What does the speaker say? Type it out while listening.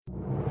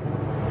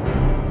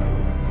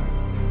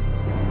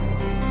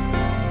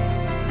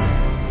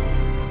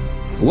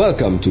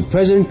Welcome to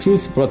Present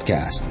Truth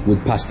Broadcast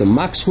with Pastor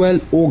Maxwell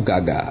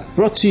Ogaga,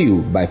 brought to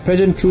you by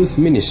Present Truth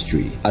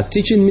Ministry, a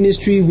teaching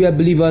ministry where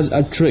believers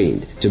are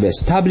trained to be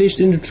established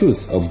in the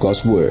truth of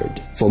God's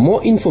Word. For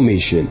more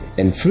information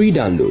and free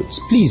downloads,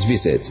 please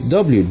visit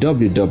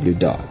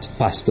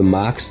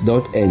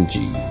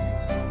www.pastormax.ng.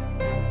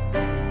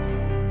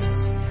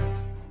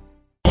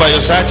 By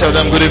your side, tell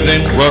them good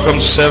evening, welcome to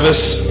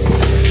service.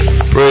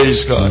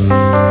 Praise God.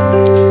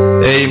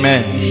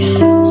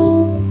 Amen.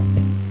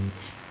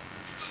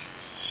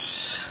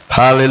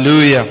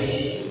 Hallelujah.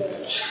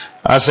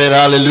 I said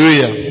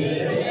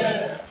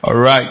hallelujah. All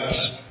right.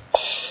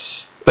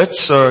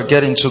 Let's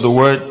get into the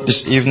word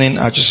this evening.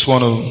 I just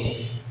want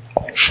to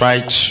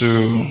try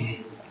to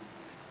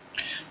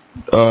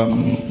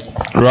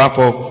wrap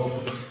up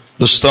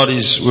the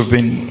studies we've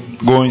been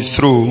going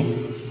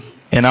through,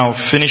 and I'll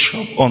finish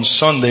up on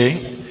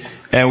Sunday.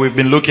 And we've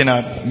been looking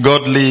at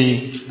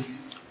godly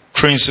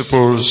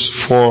principles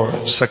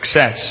for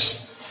success.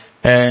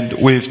 And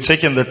we've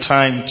taken the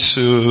time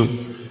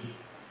to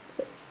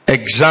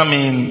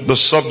examine the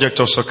subject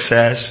of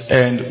success,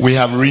 and we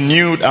have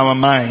renewed our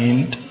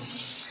mind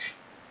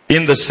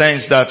in the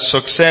sense that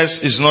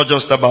success is not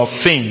just about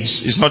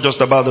things. It's not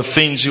just about the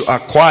things you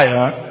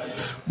acquire,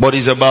 but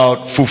it's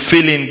about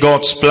fulfilling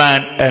God's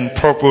plan and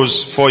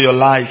purpose for your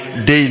life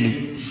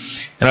daily.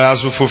 And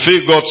as we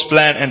fulfill God's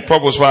plan and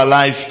purpose for our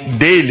life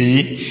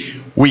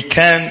daily, we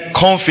can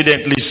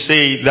confidently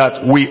say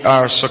that we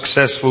are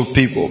successful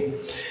people.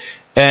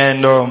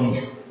 And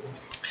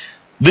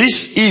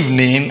this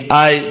evening,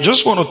 I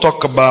just want to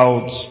talk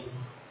about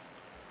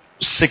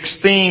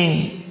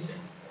 16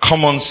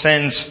 common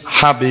sense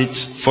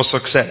habits for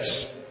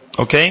success.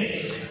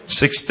 Okay?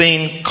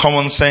 16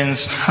 common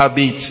sense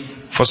habits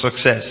for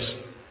success.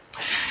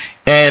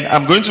 And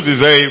I'm going to be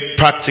very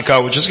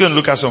practical. We're just going to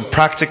look at some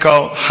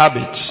practical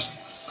habits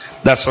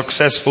that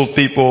successful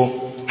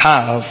people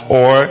have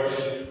or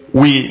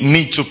we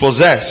need to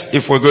possess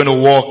if we're going to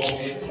walk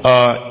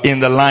in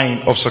the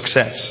line of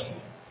success.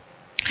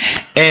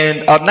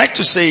 And I'd like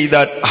to say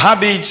that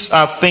habits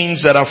are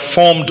things that are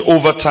formed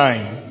over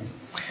time.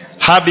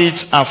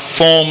 Habits are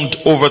formed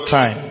over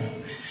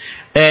time.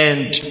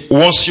 And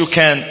once you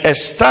can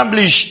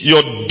establish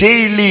your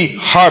daily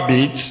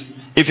habits,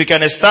 if you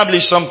can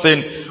establish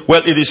something,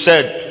 well, it is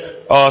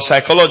said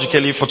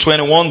psychologically for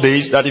 21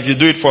 days that if you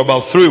do it for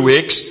about 3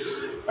 weeks,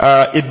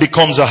 it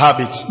becomes a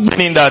habit.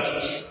 Meaning that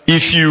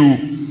if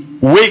you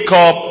wake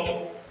up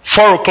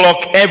 4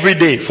 o'clock every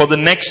day for the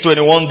next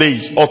 21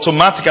 days,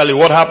 automatically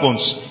what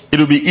happens? It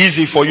will be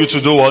easy for you to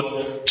do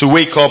what? To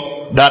wake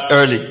up that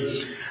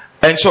early.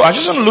 And so I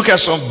just want to look at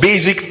some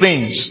basic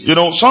things. You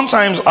know,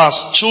 sometimes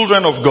as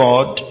children of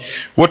God,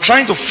 we're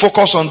trying to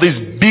focus on these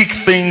big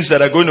things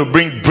that are going to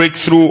bring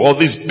breakthrough, or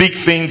these big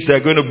things that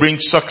are going to bring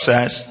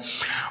success.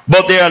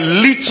 But there are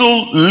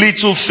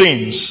little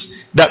things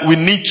that we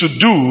need to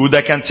do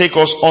that can take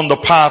us on the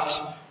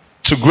path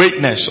to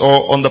greatness,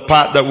 or on the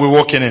path that we're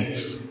walking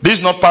in. This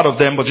is not part of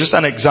them, but just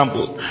an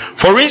example.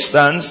 For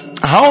instance,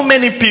 how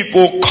many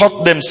people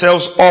cut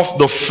themselves off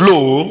the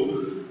flow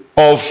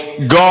of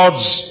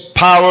God's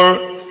power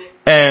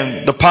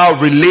and the power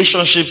of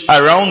relationships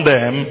around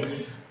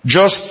them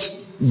just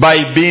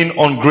by being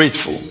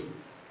ungrateful?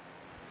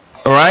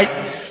 Alright?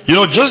 You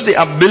know, just the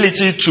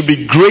ability to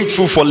be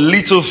grateful for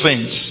little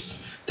things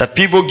that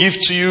people give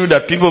to you,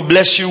 that people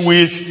bless you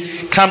with,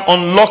 can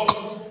unlock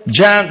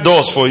giant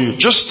doors for you.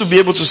 Just to be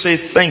able to say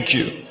thank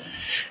you.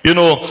 You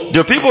know,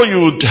 there are people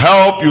you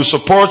help, you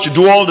support, you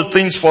do all the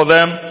things for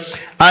them,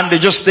 and they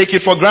just take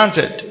it for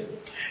granted.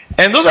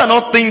 And those are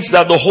not things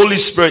that the Holy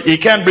Spirit, He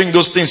can't bring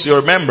those things to your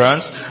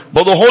remembrance,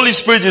 but the Holy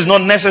Spirit is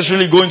not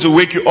necessarily going to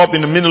wake you up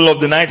in the middle of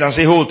the night and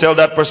say, oh, tell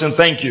that person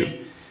thank you.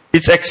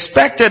 It's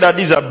expected that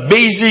these are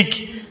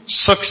basic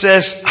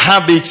success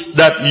habits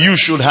that you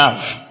should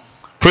have.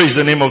 Praise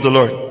the name of the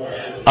Lord.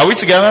 Are we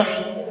together?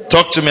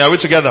 Talk to me. Are we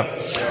together?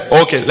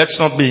 Okay, let's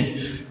not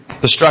be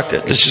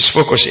distracted. Let's just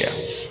focus here.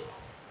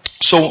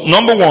 So,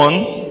 number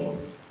 1,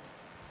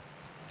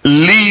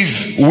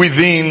 live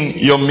within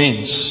your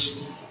means.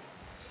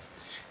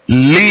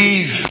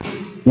 Live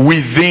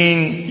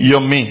within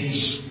your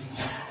means.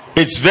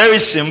 It's very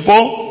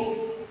simple,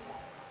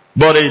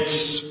 but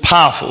it's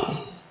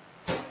powerful.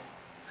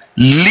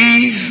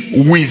 Live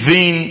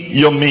within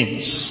your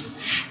means.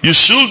 You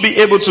should be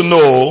able to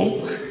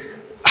know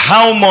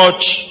how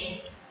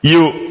much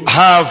you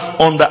have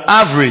on the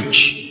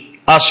average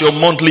as your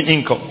monthly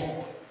income.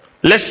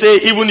 Let's say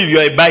even if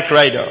you're a bike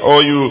rider,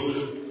 or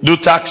you do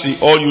taxi,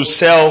 or you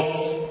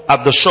sell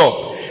at the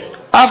shop,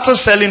 after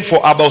selling for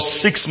about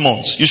 6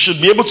 months, you should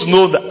be able to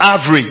know the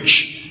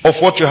average of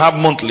what you have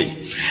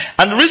monthly.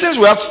 And the reasons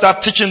we have to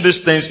start teaching these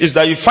things is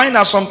that you find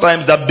out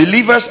sometimes that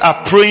believers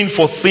are praying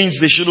for things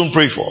they shouldn't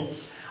pray for.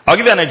 I'll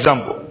give you an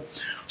example.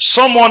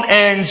 Someone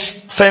earns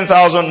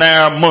 10,000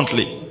 naira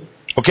monthly.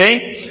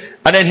 Okay?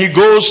 And then he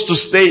goes to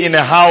stay in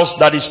a house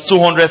that is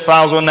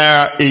 200,000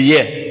 naira a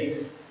year.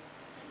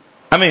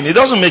 I mean, it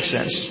doesn't make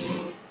sense.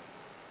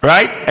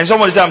 Right? And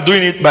somebody says, I'm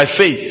doing it by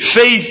faith.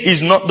 Faith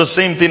is not the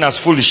same thing as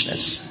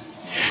foolishness.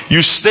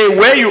 You stay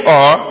where you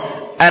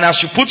are, and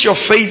as you put your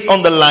faith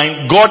on the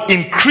line, God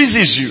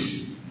increases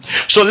you.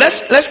 So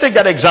let's take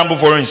that example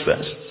for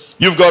instance.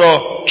 You've got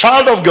a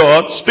child of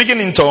God speaking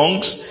in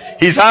tongues.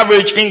 His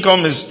average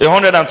income is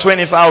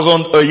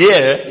 120,000 a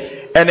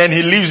year, and then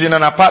he lives in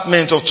an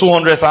apartment of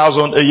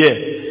 200,000 a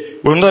year.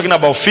 We're not talking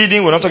about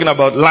feeding, we're not talking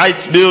about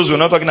light bills, we're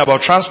not talking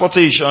about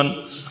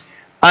transportation,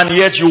 and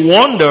yet you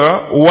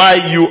wonder why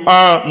you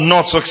are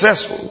not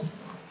successful.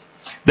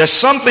 There's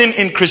something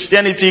in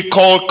Christianity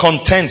called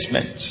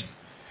contentment,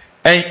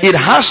 and it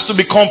has to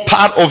become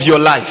part of your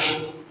life.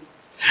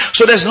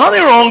 So there's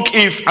nothing wrong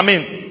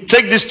if,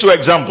 take these two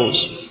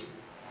examples.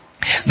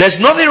 There's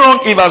nothing wrong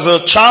if as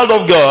a child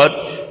of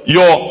God,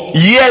 your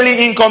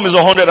yearly income is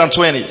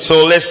 120.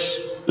 So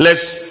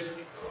let's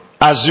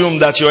assume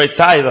that you're a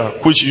tither,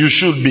 which you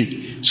should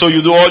be. So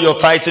you do all your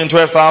tithing,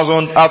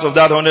 12,000, out of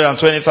that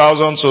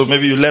 120,000. So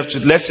maybe you left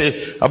with, let's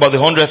say, about the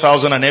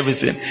 100,000 and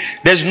everything.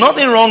 There's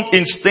nothing wrong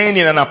in staying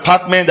in an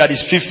apartment that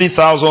is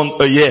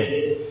 50,000 a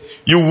year.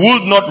 You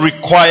would not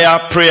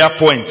require prayer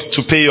points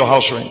to pay your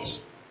house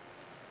rent.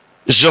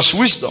 It's just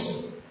wisdom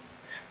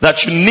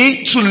that you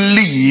need to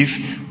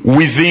live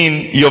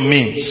within your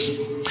means.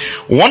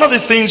 One of the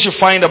things you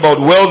find about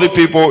wealthy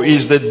people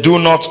is they do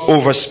not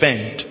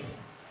overspend.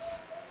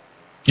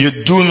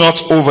 You do not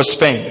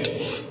overspend.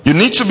 You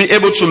need to be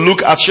able to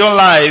look at your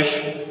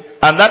life,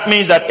 and that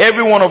means that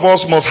every one of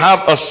us must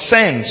have a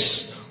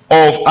sense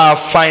of our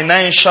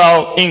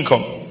financial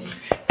income.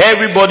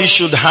 Everybody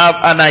should have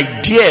an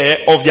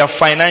idea of their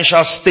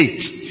financial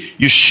state.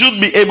 You should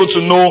be able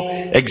to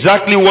know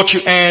exactly what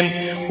you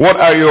earn, what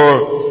are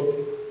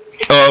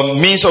your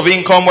means of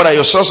income, what are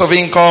your source of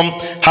income,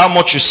 how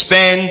much you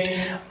spend,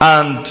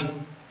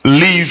 and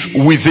live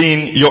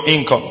within your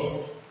income.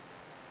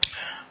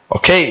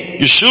 Okay,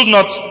 you should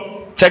not,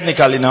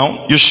 technically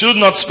now, you should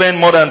not spend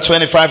more than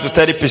 25 to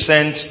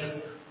 30%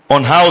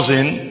 on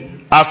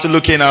housing after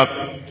looking at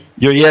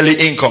your yearly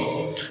income.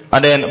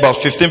 And then about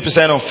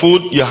 15% on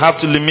food. You have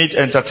to limit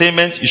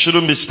entertainment. You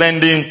shouldn't be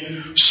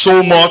spending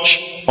so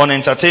much on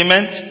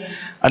entertainment.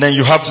 And then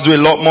you have to do a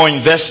lot more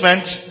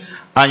investment.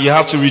 And you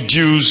have to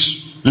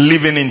reduce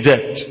living in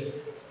debt.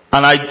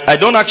 And I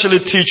don't actually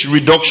teach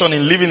reduction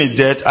in living in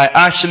debt. I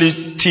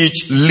actually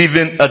teach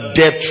living a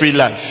debt-free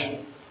life.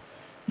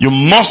 You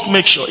must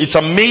make sure. It's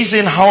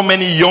amazing how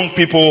many young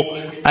people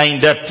are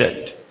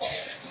indebted.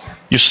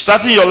 You're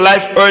starting your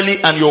life early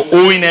and you're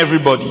owing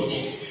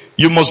everybody.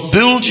 You must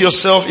build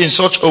yourself in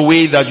such a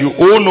way that you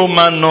owe no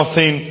man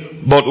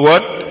nothing but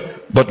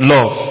what? But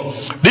love.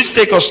 This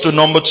takes us to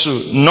number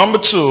 2. Number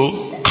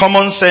 2,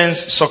 common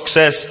sense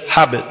success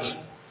habit.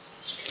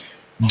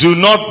 Do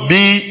not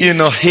be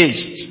in a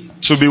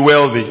haste to be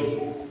wealthy.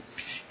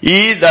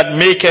 He that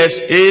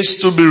maketh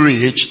haste to be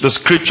rich, the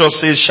scripture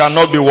says, shall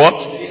not be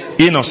what?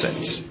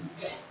 Innocent.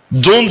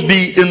 Don't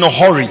be in a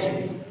hurry.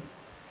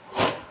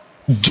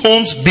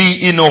 Don't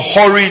be in a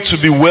hurry to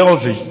be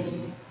wealthy.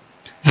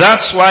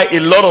 That's why a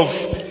lot of,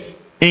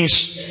 in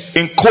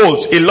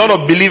quotes, a lot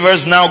of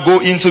believers now go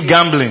into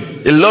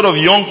gambling. A lot of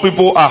young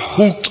people are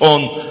hooked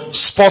on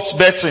sports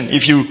betting.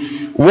 If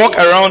you walk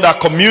around our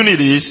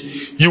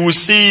communities, you will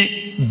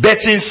see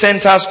betting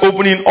centers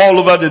opening all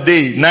over the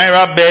day.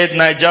 Naira bet,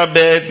 Niger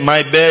bet,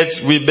 my bet,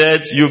 we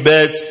bet, you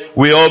bet,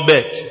 we all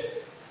bet.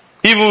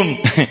 Even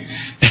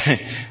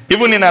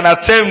in an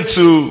attempt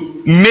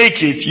to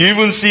make it, you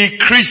even see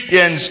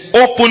Christians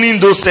opening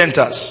those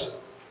centers.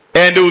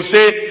 And they will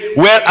say,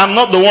 well, I'm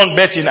not the one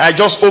betting, I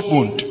just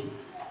opened.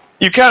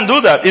 You can't do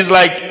that. It's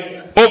like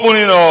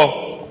opening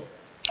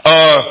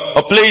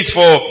a place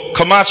for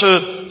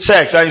commercial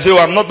sex and you say,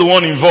 well, I'm not the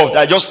one involved,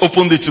 I just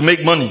opened it to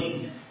make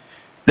money.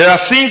 There are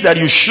things that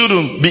you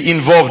shouldn't be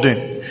involved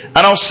in. And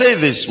I'll say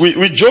this,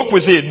 we joke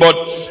with it, but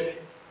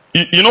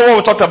you know what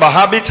we talked about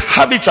habits?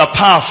 Habits are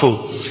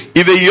powerful.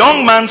 If a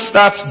young man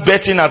starts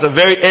betting at a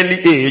very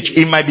early age,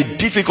 it might be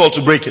difficult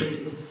to break it.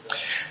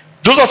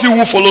 Those of you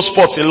who follow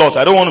sports a lot,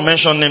 I don't want to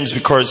mention names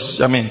because,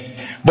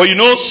 but you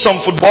know some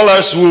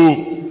footballers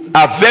who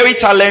are very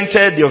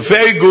talented, they're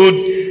very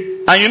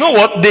good, and you know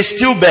what? They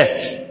still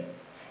bet.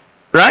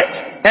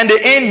 Right? And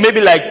they earn maybe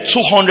like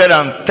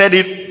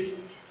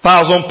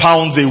 230,000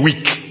 pounds a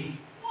week.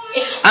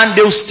 And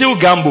they'll still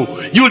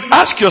gamble. You'd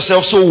ask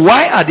yourself, so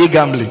why are they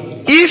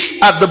gambling?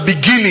 If at the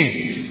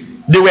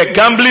beginning they were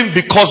gambling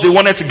because they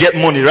wanted to get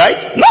money,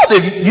 right? Now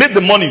they've made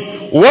the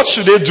money. What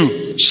should they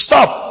do?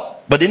 Stop.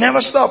 But they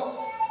never stop.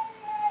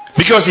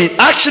 Because it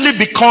actually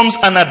becomes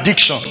an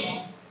addiction.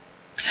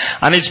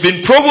 And it's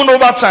been proven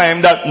over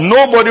time that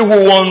nobody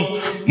who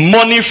won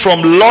money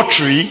from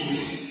lottery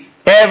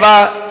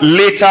ever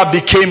later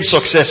became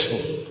successful.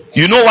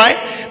 You know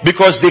why?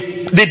 Because they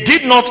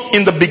did not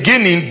in the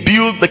beginning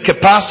build the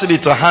capacity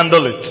to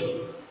handle it.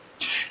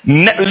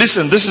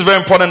 Listen, this is a very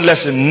important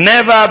lesson.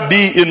 Never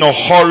be in a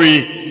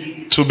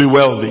hurry to be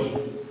wealthy.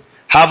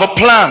 Have a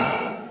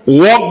plan.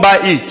 Walk by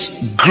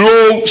it.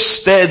 Grow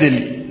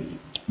steadily.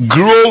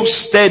 Grow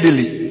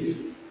steadily.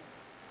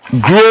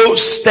 Grow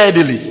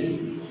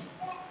steadily.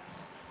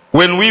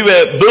 When we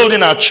were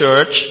building our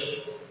church,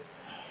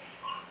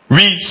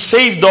 We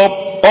saved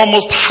up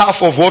almost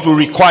half of what we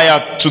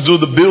required to do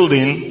the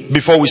building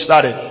before we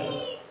started.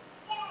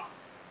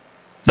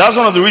 That's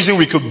one of the reasons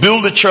we could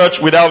build the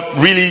church without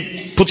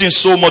really putting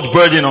so much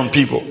burden on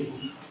people.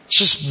 It's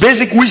just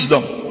basic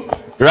wisdom,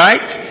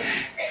 right?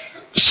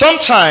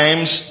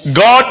 Sometimes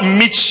God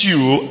meets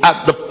you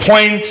at the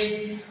point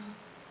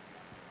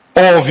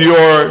of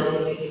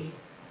your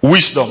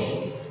wisdom.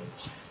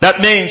 That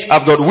means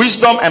I've got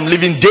wisdom, I'm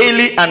living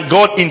daily, and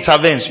God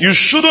intervenes. You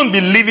shouldn't be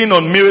living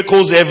on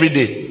miracles every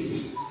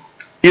day.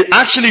 It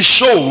actually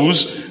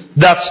shows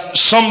that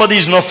somebody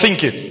is not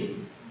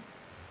thinking.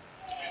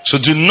 So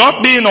do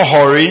not be in a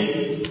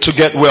hurry to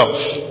get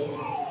wealth.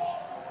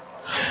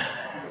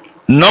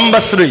 Number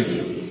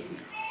 3,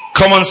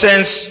 common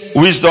sense,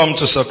 wisdom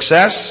to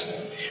success.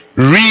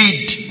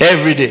 Read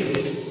every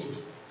day.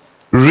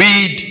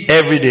 Read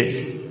every day.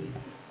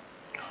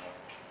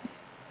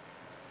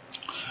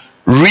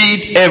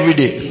 Read every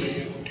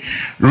day.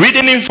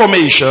 Reading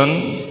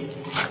information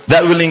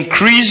that will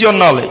increase your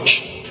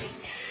knowledge.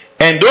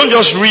 And don't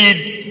just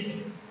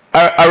read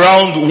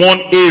around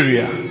one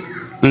area.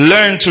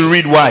 Learn to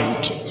read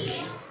wide.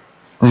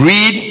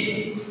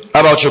 Read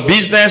about your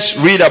business.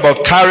 Read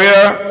about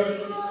career.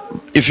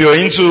 If you're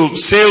into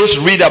sales,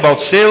 read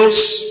about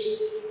sales.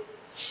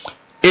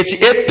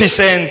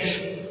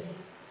 88%,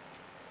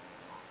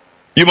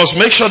 you must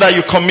make sure that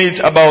you commit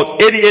about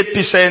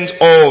 88%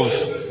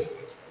 of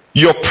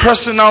your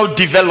personal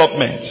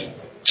development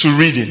to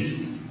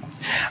reading.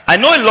 I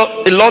know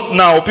a lot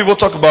now, people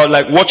talk about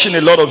like watching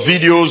a lot of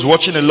videos,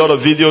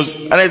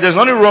 and there's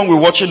nothing wrong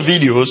with watching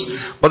videos,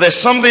 but there's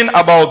something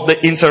about the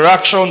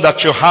interaction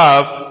that you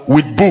have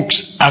with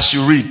books as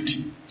you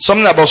read.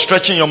 Something about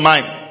stretching your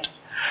mind.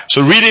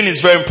 So reading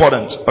is very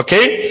important,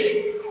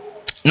 okay?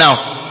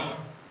 Now,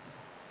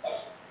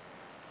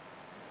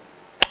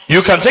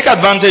 you can take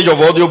advantage of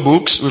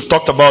audiobooks. We've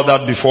talked about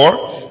that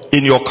before.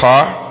 In your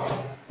car,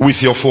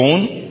 with your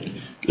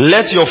phone.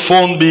 Let your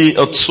phone be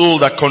a tool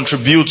that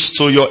contributes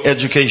to your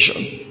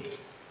education.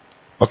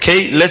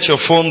 Okay? Let your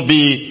phone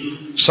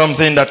be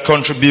something that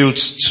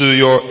contributes to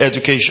your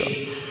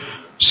education.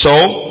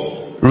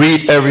 So,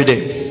 read every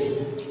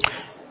day.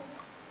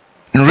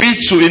 Read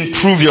to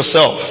improve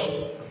yourself.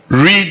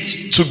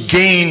 Read to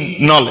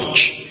gain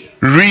knowledge.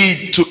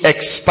 Read to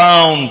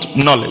expound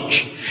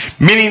knowledge.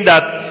 Meaning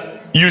that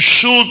you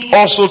should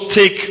also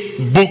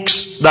take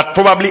books that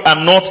probably are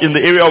not in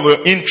the area of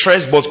your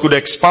interest but could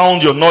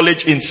expound your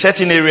knowledge in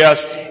certain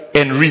areas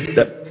and read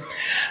them.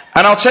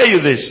 And I'll tell you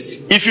this,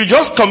 if you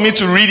just commit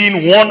to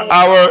reading 1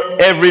 hour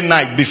every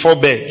night before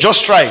bed,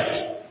 just try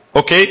it.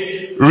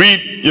 Okay?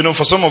 Read,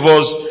 for some of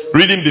us,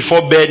 reading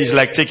before bed is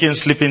like taking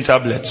sleeping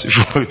tablets.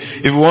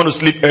 If we want to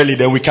sleep early,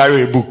 then we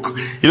carry a book.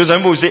 Some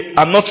people will say,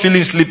 I'm not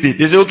feeling sleepy.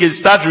 They say, okay,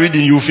 start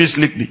reading, you will feel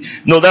sleepy.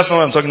 No, that's not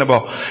what I'm talking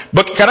about.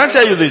 But can I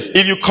tell you this?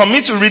 If you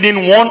commit to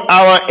reading 1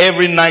 hour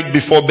every night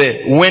before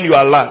bed, when you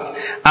are alert,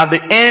 at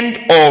the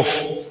end of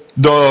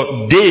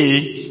the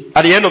day,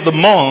 at the end of the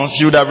month,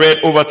 you would have read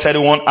over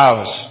 31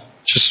 hours.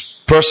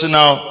 Just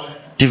personal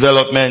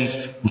development,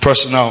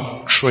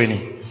 personal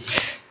training.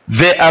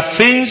 There are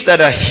things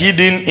that are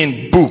hidden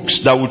in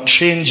books that will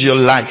change your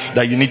life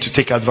that you need to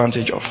take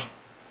advantage of.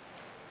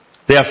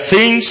 There are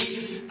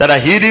things that are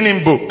hidden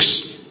in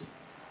books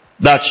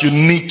that you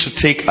need to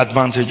take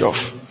advantage of.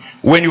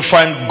 When you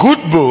find good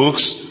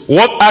books,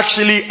 what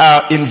actually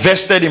are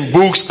invested in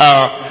books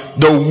are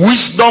the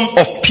wisdom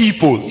of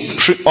people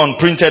on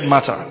printed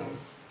matter.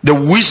 The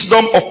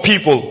wisdom of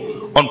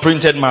people on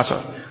printed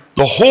matter.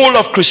 The whole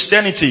of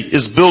Christianity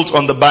is built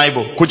on the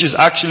Bible, which is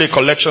actually a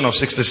collection of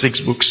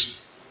 66 books.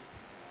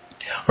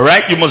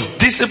 Alright? You must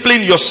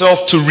discipline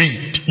yourself to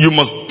read. You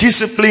must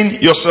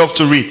discipline yourself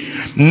to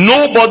read.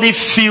 Nobody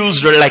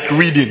feels like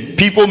reading.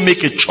 People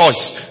make a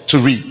choice to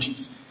read.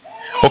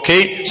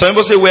 Okay? Some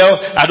people say, well,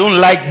 I don't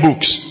like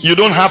books. You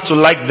don't have to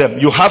like them.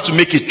 You have to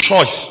make a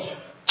choice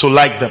to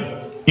like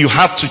them. You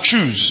have to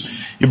choose.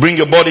 You bring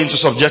your body into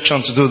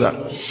subjection to do that.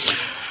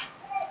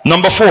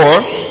 Number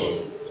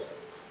 4,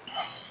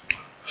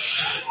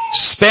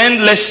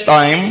 spend less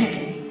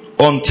time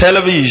on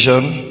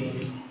television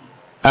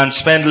and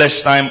spend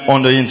less time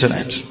on the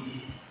internet.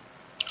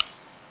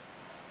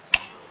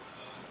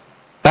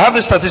 I have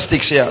the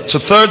statistics here.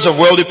 2/3 of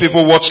wealthy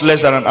people watch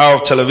less than an hour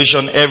of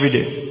television every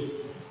day.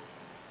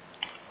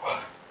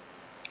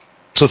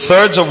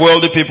 2/3 of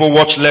wealthy people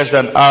watch less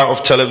than an hour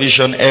of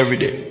television every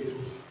day.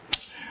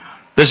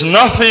 There's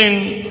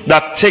nothing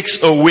that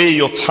takes away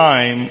your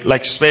time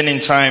like spending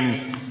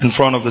time in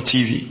front of the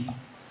TV.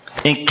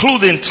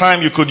 Including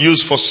time you could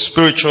use for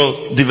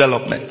spiritual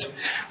development.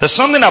 There's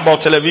something about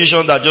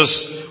television that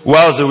just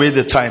whiles away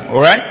the time,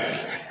 alright?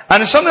 And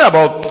there's something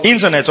about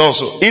internet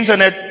also.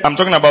 Internet, I'm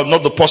talking about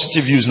not the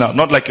positive use now,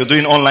 not like you're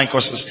doing online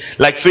courses,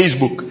 like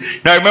Facebook.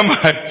 Now I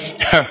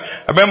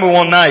remember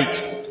one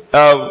night,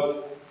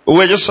 we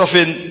were just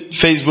surfing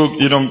Facebook,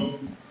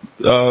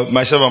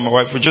 myself and my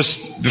wife, we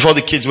just, before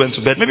the kids went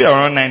to bed, maybe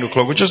around 9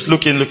 o'clock, we're just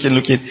looking.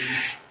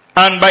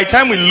 And by the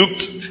time we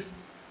looked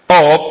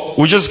up,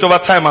 we just discover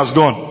time has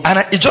gone. And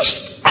it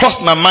just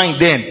crossed my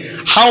mind then,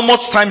 how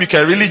much time you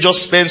can really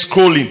just spend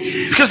scrolling.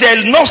 Because there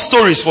are enough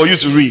stories for you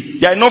to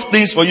read. There are enough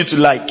things for you to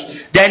like.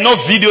 There are enough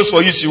videos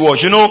for you to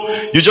watch. You know,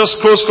 you just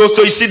scroll,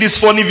 you see this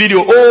funny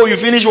video. Oh, you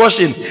finish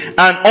watching. And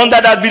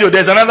under that video,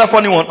 there's another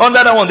funny one.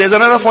 Under that one, there's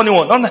another funny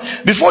one.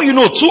 Before you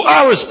know, 2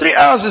 hours, 3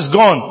 hours is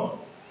gone.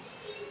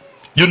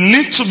 You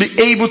need to be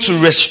able to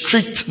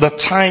restrict the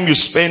time you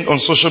spend on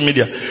social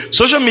media.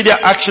 Social media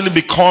actually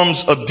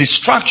becomes a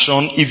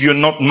distraction if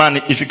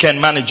if you can't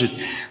manage it.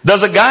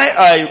 There's a guy,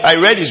 I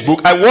read his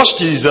book. I watched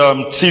his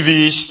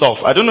TV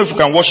stuff. I don't know if you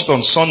can watch it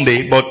on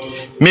Sunday, but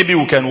maybe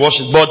we can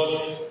watch it. But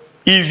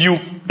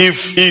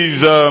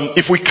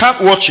if we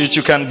can't watch it,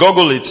 you can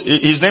Google it.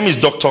 His name is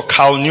Dr.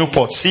 Cal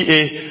Newport.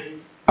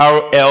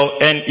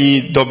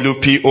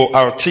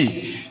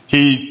 CARLNEWPORT.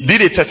 He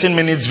did a 13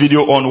 minutes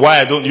video on why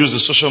I don't use the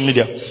social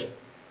media.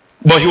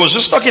 But he was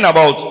just talking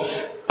about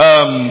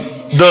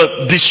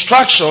the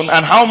distraction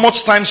and how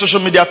much time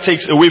social media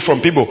takes away from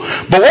people.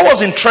 But what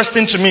was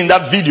interesting to me in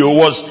that video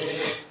was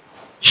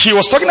he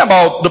was talking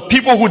about the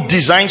people who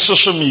design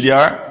social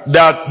media,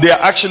 that they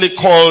are actually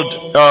called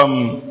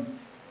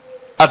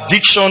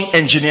addiction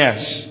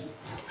engineers.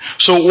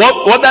 So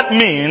what that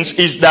means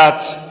is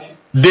that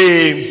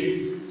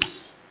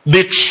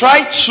they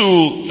try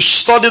to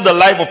study the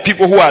life of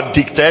people who are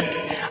addicted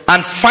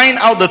and find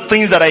out the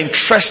things that are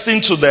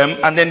interesting to them,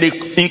 and then they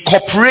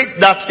incorporate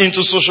that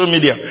into social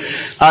media.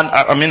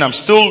 And I'm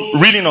still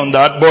reading on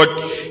that, but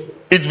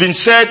it's been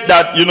said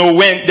that,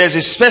 when there's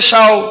a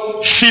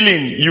special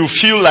feeling you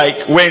feel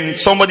like when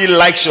somebody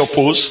likes your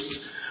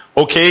post,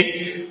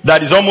 okay,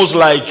 that is almost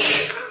like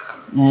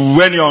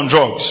when you're on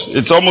drugs.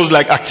 It's almost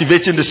like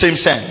activating the same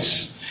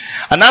sense.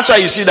 And that's why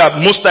you see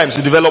that most times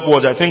in developed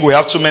world, I think we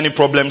have too many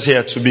problems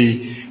here to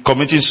be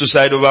committing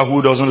suicide over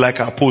who doesn't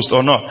like our post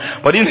or not.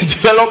 But in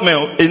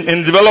the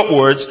in developed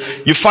worlds,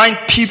 you find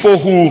people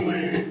who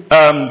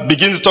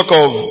begin to talk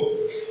of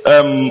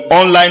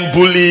online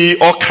bully,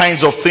 all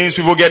kinds of things,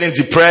 people getting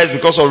depressed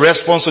because of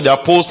response to their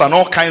post, and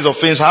all kinds of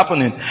things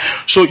happening.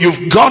 So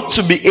you've got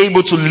to be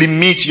able to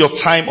limit your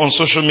time on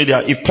social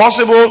media. If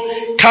possible,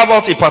 carve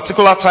out a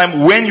particular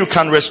time when you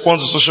can respond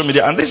to social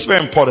media. And this is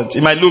very important.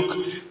 It might look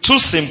too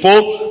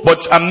simple, but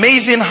it's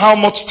amazing how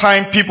much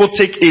time people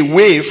take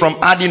away from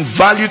adding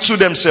value to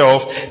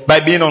themselves by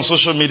being on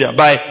social media,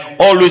 by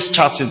always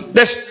chatting.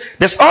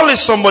 There's always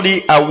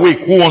somebody awake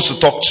who wants to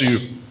talk to you.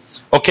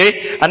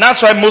 Okay? And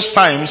that's why most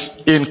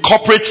times in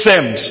corporate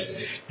firms,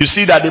 you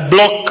see that they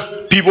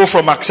block people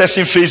from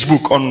accessing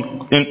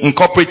Facebook in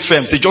corporate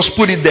firms. They just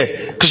put it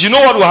there. Because you know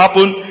what will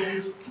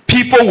happen?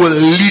 People will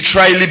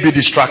literally be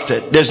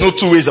distracted. There's no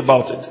two ways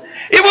about it.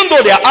 Even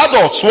though they are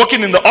adults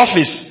working in the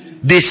office,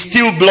 they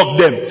still block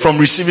them from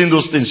receiving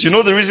those things. You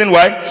know the reason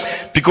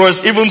why?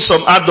 Because even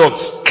some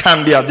adults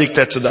can be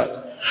addicted to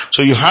that.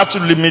 So you have to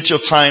limit your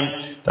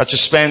time that you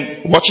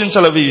spend watching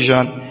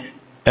television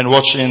and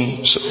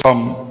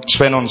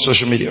spend on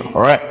social media.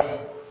 Alright?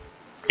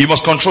 You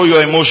must control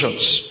your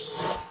emotions.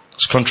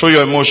 Just control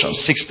your emotions.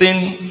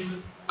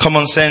 16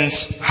 common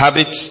sense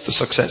habits to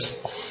success.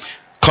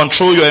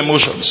 Control your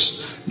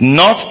emotions.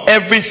 Not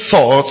every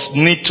thought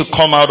needs to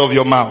come out of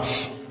your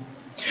mouth.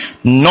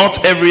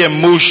 Not every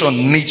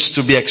emotion needs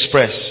to be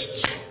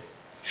expressed.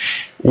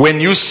 When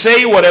you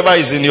say whatever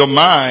is in your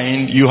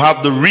mind, you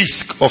have the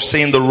risk of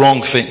saying the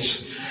wrong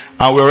things.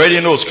 And we already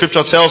know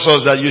scripture tells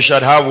us that you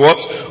should have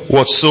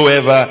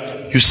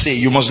whatsoever you say.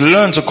 You must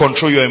learn to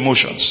control your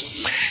emotions.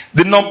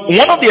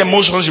 One of the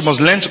emotions you must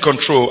learn to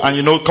control,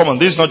 and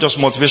this is not just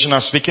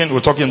motivational speaking, we're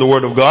talking the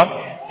word of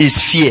God, is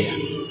fear.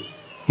 You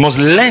must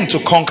learn to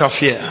conquer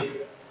fear.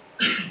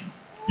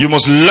 You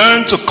must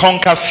learn to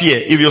conquer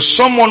fear. If you're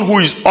someone who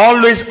is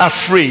always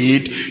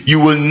afraid, you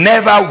will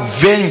never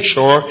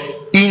venture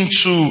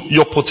into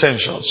your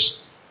potentials.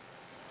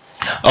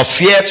 A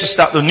fear to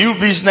start a new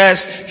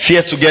business,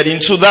 fear to get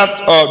into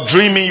that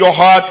dream in your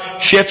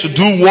heart, fear to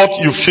do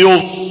what you feel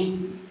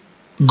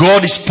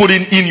God is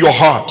putting in your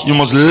heart. You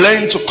must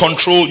learn to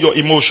control your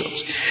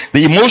emotions.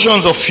 The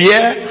emotions of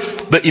fear,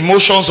 the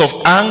emotions of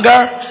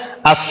anger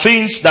are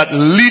things that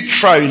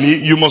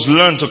literally you must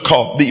learn to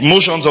curb. The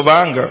emotions of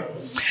anger.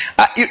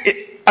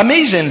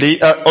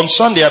 Amazingly, on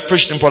Sunday I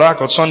preached in Port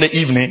Harcourt, Sunday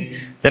evening.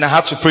 Then I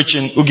had to preach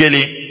in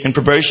Ughelli in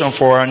preparation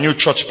for a new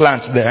church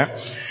plant there.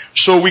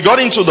 So we got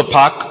into the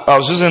park. I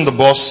was using the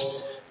bus.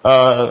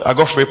 I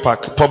got free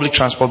park, public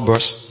transport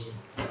bus.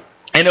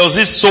 And there was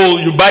this, so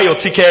you buy your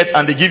ticket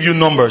and they give you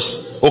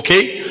numbers.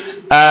 Okay?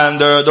 And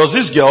there was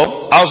this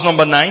girl. I was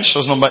number 9. She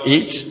was number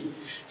 8.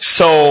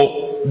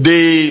 So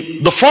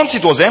the front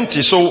seat was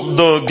empty. So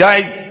the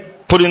guy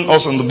putting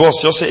us on the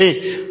bus, he'll say,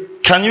 hey,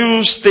 can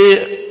you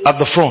stay at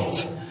the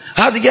front?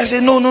 The guy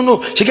said,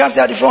 no. She can't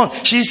stay at the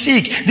front. She's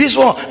sick. This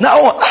one,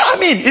 that one.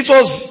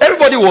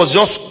 Everybody was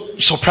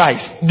just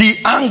surprised. The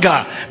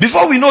anger.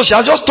 Before we know, she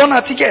has just turned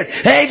her ticket.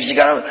 Hey, if she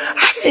can,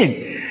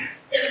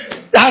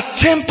 her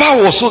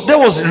temper was there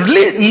was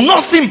really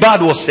nothing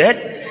bad was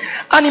said.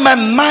 And in my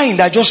mind,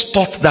 I just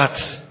thought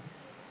that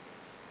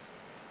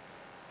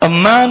a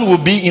man will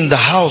be in the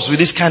house with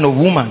this kind of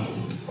woman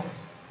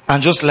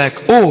and just like,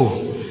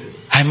 oh,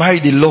 I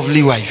married a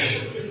lovely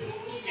wife.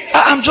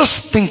 I'm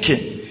just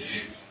thinking,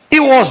 it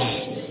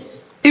was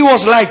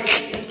like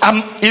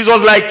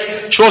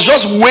she was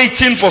just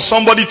waiting for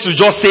somebody to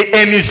just say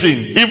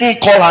anything, even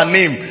call her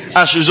name,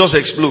 and she'll just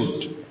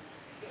explode.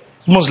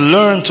 You must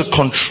learn to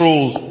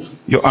control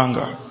your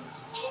anger.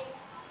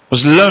 You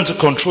must learn to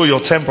control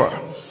your temper.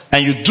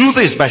 And you do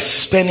this by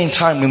spending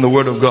time in the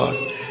Word of God.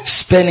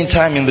 Spending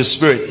time in the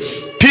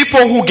Spirit.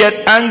 People who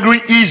get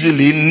angry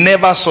easily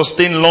never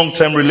sustain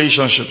long-term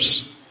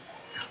relationships.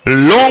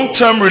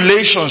 Long-term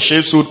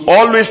relationships would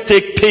always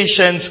take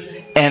patience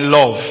and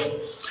love.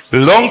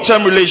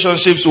 Long-term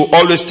relationships will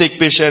always take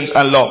patience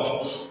and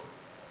love.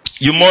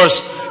 You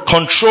must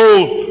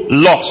control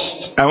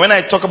lust. And when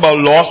I talk about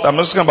lust, I'm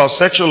not talking about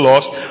sexual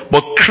lust,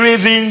 but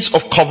cravings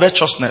of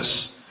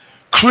covetousness.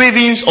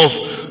 Cravings of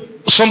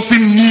something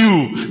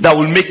new that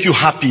will make you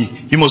happy.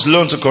 You must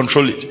learn to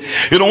control it.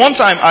 You know, one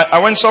time I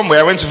went somewhere,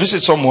 I went to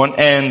visit someone,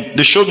 and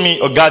they showed me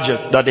a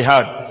gadget that they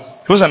had.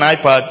 It was an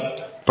iPad.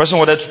 The person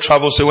wanted to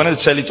travel, so he wanted to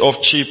sell it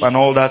off cheap and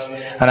all that.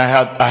 And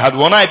I had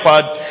one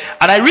iPad,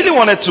 and I really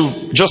wanted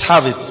to just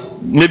have it.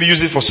 Maybe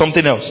use it for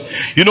something else.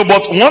 You know,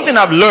 but one thing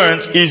I've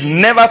learned is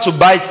never to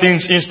buy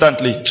things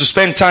instantly, to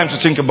spend time to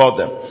think about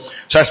them.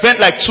 So I spent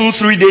like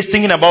 2-3 days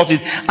thinking about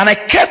it, and I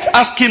kept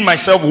asking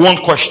myself one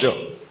question.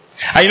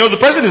 And you know, the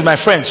person is my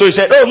friend, so he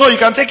said, oh no, you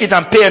can take it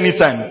and pay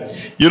anytime.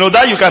 You know,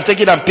 that you can take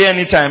it and pay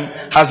anytime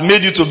has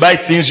made you to buy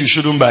things you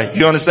shouldn't buy.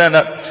 You understand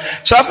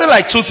that? So after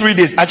like 2-3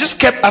 days, I just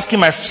kept asking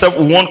myself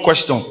one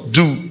question.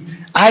 Do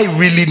I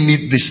really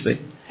need this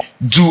thing?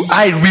 Do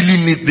I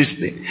really need this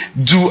thing?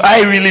 Do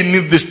I really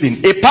need this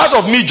thing? A part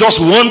of me just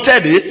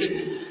wanted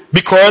it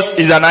because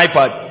it's an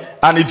iPad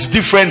and it's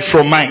different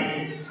from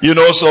mine. You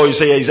know, so you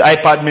say it's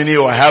iPad mini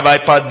or I have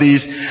iPad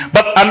this.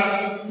 But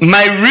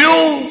my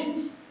real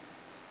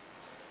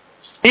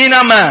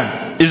inner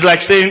man is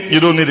like saying you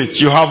don't need it.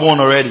 You have one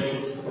already.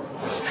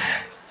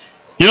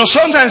 You know,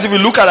 sometimes if we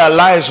look at our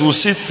lives, we'll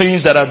see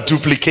things that are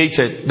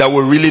duplicated that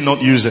we're really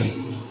not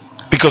using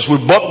because we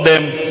bought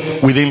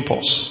them with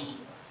impulse.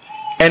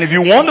 And if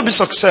you want to be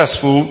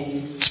successful,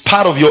 it's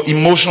part of your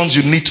emotions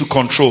you need to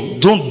control.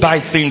 Don't buy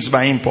things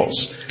by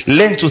impulse.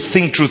 Learn to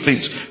think through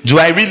things. Do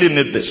I really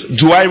need this?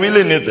 Do I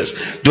really need this?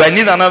 Do I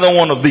need another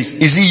one of these?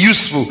 Is it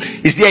useful?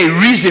 Is there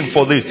a reason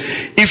for this?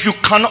 If you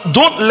cannot,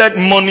 don't let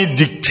money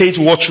dictate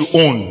what you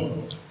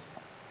own.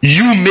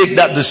 You make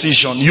that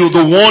decision. You're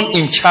the one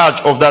in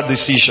charge of that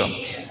decision.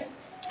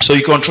 So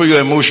you control your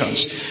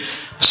emotions.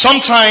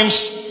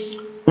 Sometimes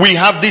we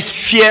have this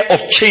fear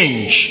of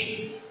change.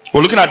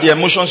 We're looking at the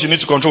emotions you need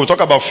to control. We talk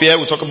about fear.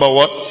 We talk about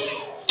what?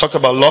 Talked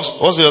about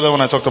lust. What's the other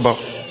one I talked about?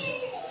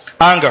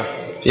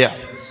 Anger. Yeah.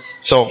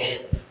 So,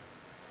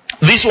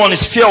 this one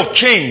is fear of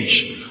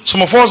change.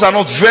 Some of us are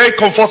not very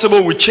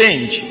comfortable with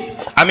change.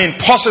 I mean,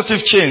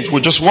 positive change.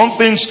 We just want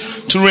things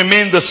to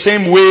remain the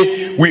same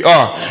way we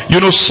are. You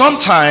know,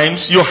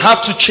 sometimes you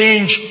have to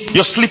change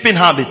your sleeping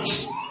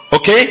habits.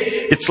 Okay?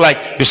 It's like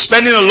you're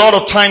spending a lot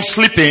of time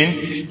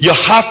sleeping. You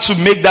have to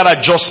make that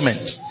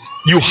adjustment.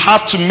 You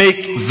have to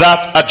make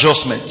that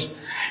adjustment.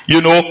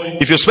 You know,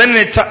 if you're spending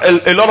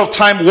a lot of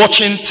time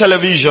watching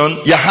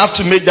television, you have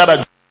to make that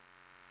adjustment.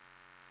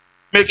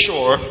 Make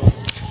sure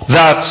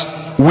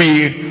that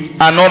we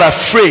are not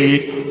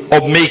afraid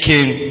of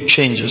making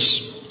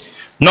changes.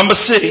 Number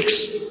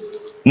 6,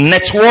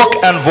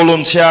 network and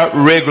volunteer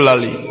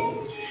regularly.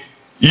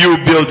 You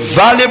build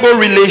valuable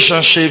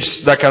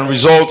relationships that can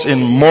result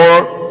in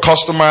more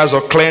customers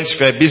or clients if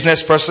you're a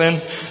business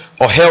person,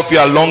 or help you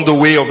along the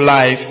way of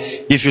life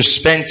if you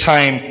spend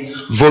time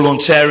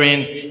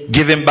volunteering,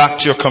 giving back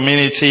to your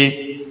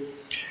community.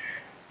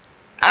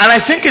 And I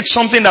think it's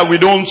something that we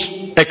don't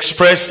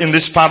express in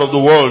this part of the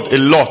world a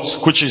lot,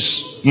 which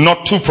is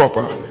not too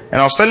proper. And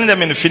I was telling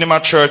them in the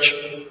Finima church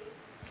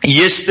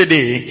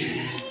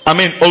yesterday, I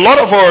mean, a lot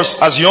of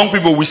us as young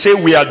people, we say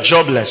we are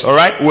jobless,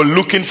 alright? We're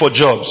looking for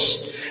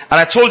jobs. And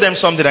I told them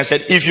something. I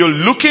said, if you're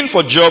looking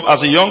for a job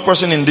as a young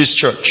person in this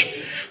church,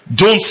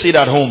 don't sit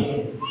at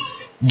home.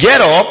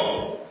 Get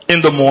up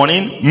in the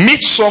morning,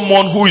 meet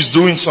someone who is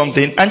doing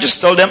something, and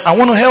just tell them, I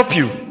want to help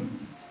you.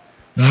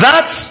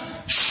 That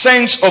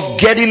sense of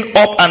getting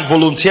up and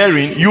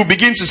volunteering, you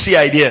begin to see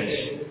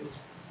ideas.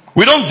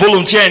 We don't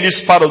volunteer in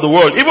this part of the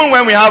world. Even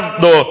when we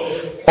have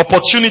the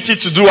opportunity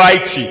to do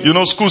IT, you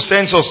know, school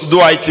sends us to do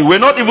IT, we're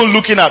not even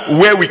looking at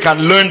where we can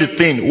learn the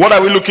thing. What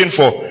are we looking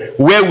for?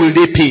 Where will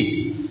they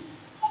pay?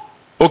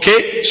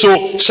 Okay?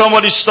 So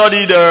somebody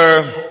studied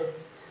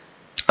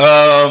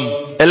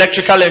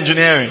electrical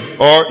engineering,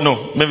 or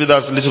no, maybe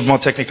that's a little more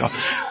technical.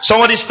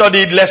 Somebody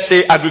studied, let's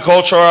say,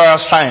 agricultural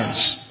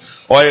science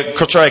or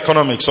cultural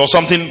economics or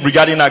something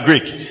regarding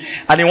agric,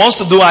 and he wants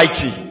to do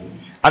IT,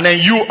 and then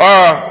you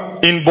are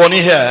in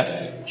Bonny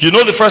here. You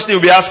know, the first thing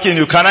he'll be asking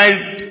you, can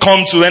I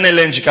come to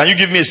NLNG? Can you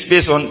give me a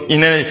space in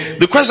NLNG?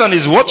 The question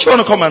is, what you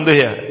want to come and do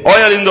here?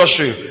 Oil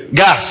industry,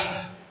 gas.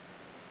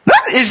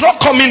 That is not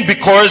coming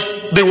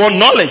because they want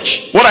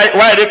knowledge. Why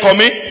are they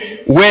coming?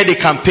 where they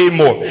can pay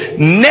more.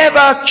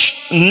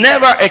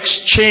 Never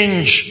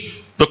exchange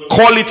the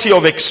quality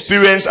of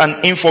experience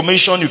and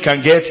information you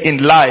can get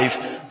in life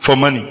for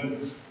money.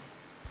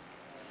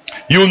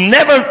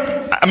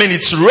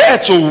 It's rare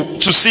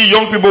to see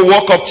young people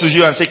walk up to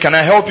you and say, can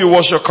I help you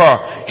wash your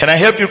car? Can I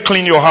help you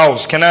clean your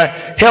house? Can I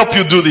help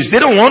you do this? They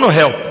don't want to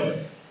help.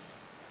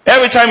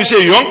 Every time you see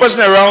a young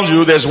person around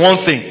you, there's one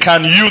thing.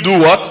 Can you do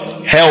what?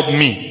 Help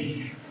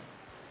me.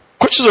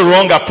 Which is a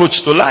wrong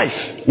approach to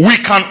life. We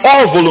can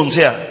all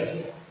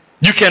volunteer.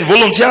 You can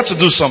volunteer to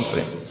do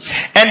something.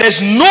 And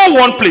there's no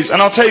one place,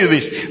 and I'll tell you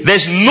this,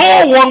 there's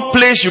no one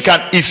place you can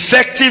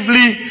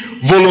effectively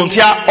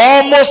volunteer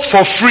almost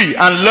for free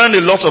and learn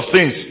a lot of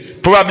things,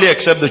 probably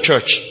except the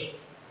church.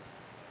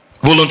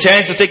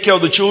 Volunteering to take care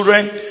of the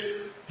children.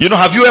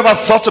 Have you ever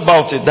thought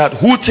about it, that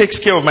who takes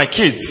care of my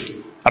kids?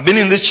 I've been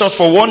in this church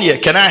for 1 year.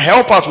 Can I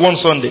help out one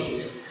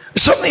Sunday?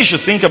 It's something you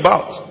should think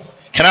about.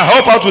 Can I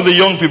help out with the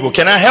young people?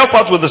 Can I help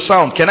out with the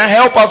sound? Can I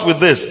help out with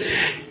this?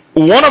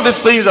 One of the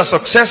things that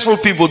successful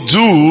people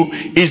do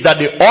is that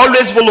they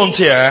always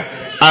volunteer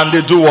and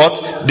they do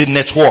what? They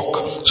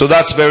network. So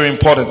that's very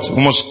important.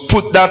 We must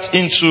put that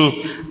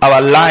into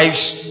our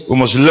lives. We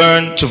must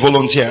learn to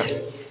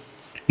volunteer.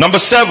 Number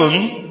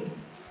 7,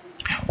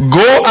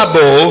 go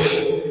above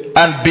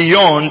and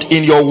beyond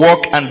in your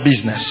work and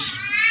business.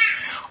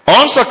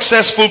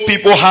 Unsuccessful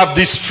people have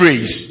this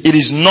phrase, it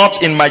is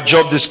not in my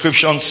job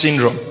description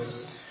syndrome.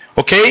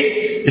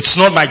 Okay? It's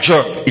not my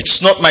job.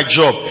 It's not my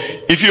job.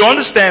 If you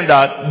understand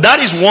that, that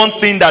is one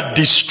thing that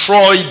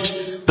destroyed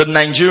the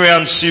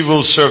Nigerian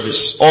civil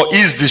service, or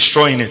is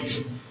destroying it.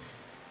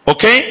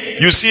 Okay?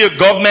 You see a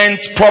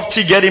government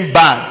property getting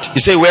bad.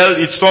 You say, well,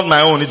 it's not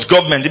my own, it's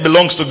government, it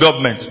belongs to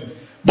government.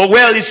 But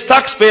well, it's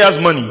taxpayers'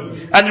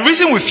 money. And the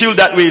reason we feel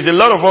that way is a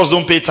lot of us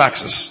don't pay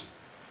taxes.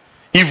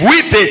 If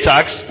we pay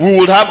tax, we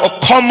would have a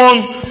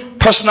common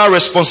personal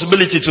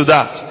responsibility to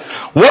that.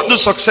 What do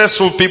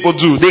successful people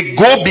do? They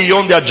go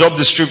beyond their job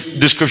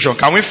description.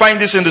 Can we find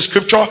this in the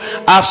scripture?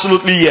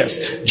 Absolutely yes.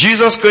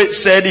 Jesus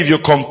said if you're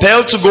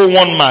compelled to go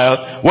 1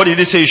 mile, what did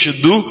he say you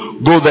should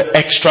do? Go the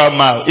extra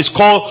mile. It's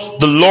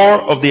called the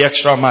law of the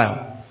extra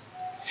mile.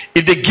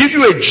 If they give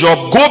you a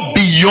job, go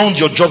beyond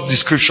your job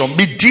description.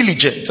 Be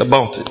diligent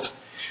about it.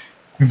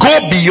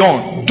 Go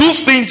beyond. Do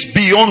things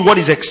beyond what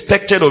is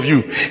expected of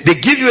you. They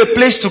give you a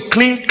place to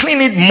clean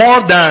it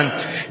more than,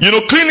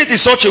 clean it in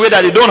such a way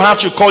that they don't have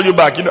to call you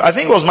back. I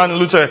think it was Martin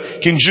Luther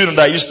King Jr.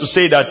 that used to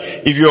say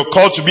that if you're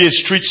called to be a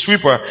street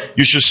sweeper,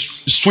 you should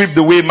sweep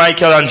the way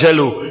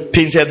Michelangelo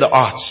painted the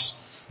arts.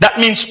 That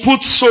means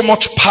put so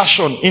much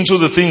passion into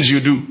the things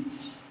you do.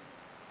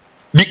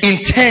 Be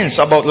intense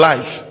about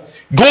life.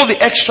 Go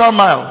the extra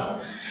mile.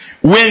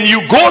 When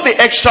you go the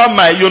extra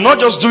mile, you're not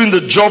just doing the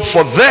job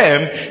for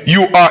them,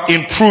 you are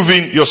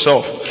improving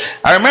yourself.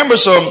 I remember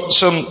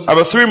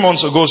about 3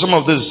 months ago, some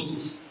of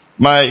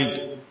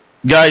my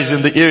guys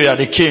in the area,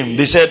 they came,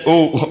 they said,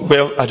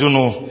 I don't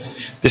know.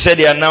 They said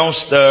they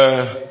announced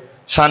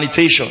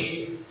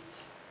sanitation.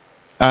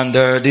 And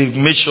they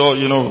made sure,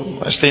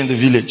 I stay in the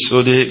village.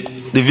 So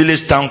the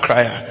village town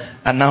crier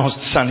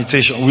announced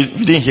sanitation. We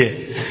didn't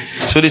hear.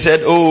 So they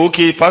said,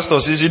 okay, pastor,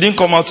 since you didn't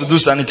come out to do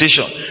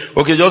sanitation,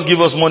 okay, just give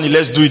us money,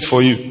 let's do it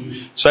for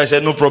you. So I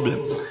said, no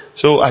problem.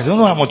 So I don't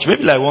know how much,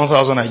 maybe like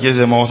 1,000, I gave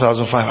them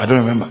 1,500, I don't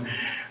remember.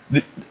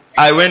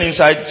 I went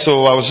inside,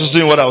 so I was just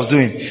doing what I was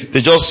doing.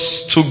 They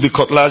just took the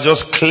cutlass,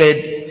 just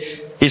cleared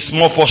a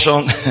small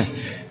portion,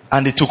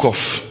 and they took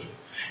off.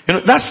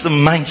 That's the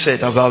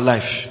mindset of our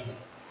life.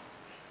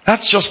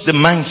 That's just the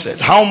mindset.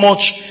 How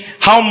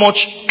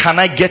much can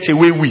I get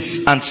away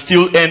with and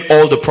still earn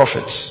all the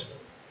profits?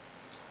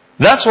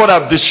 That's what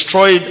have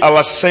destroyed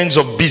our sense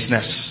of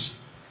business.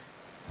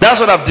 That's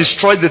what have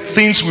destroyed the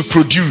things we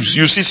produce.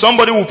 You see,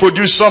 somebody will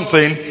produce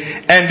something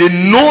and they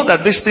know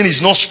that this thing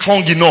is not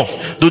strong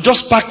enough. They'll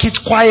just pack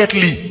it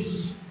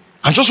quietly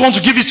and just want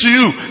to give it to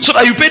you so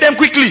that you pay them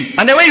quickly.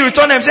 And then when you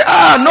return them, say,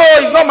 no,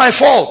 it's not my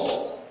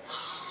fault.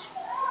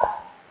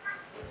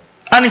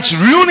 And it's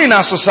ruining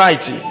our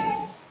society.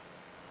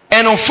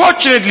 And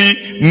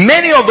unfortunately,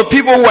 many of the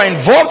people who are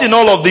involved in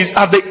all of this,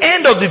 at the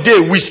end of the day,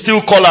 we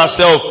still call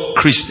ourselves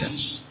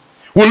Christians.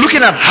 We're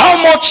looking at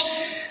how much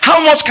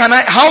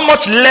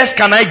less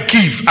can I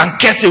give and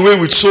get away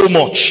with so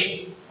much?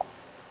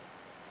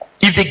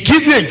 If they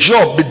give you a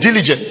job, be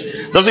diligent.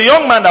 There's a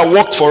young man that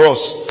worked for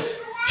us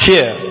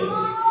here.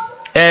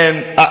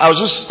 And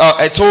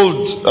I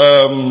told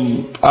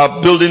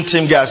our building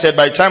team guy, I said,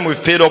 by the time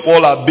we've paid up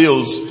all our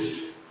bills,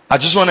 I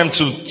just want them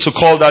to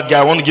call that guy.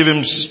 I want to give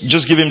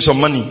him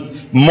some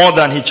money. More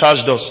than he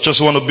charged us.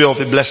 Just want to be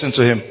of a blessing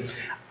to him.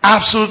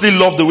 Absolutely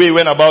loved the way he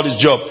went about his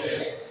job.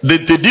 They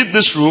did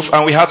this roof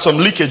and we had some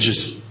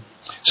leakages.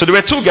 So there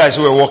were 2 guys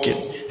who were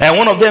working. And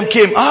one of them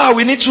came,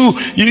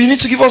 you need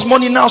to give us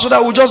money now so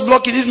that we'll just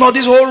block it. If not,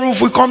 this whole roof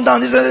will come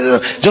down.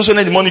 Just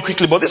wanted the money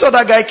quickly. But this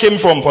other guy came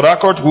from Port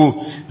Harcourt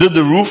who did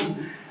the roof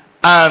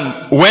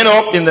and went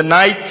up in the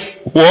night,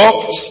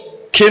 walked,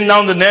 came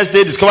down the next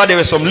day, discovered there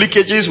were some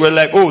leakages. We're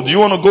like, do you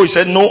want to go? He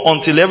said, no,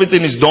 until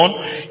everything is done.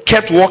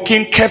 Kept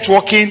walking.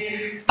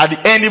 at the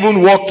end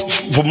even walked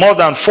for more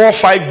than 4 or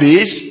 5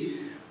 days.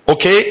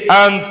 Okay,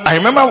 and I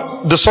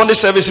remember the Sunday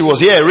service he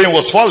was here, rain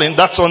was falling.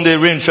 That Sunday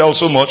rain fell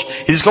so much.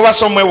 He discovered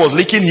somewhere was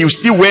leaking. He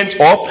still went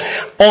up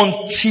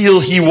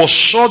until he was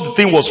sure the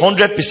thing was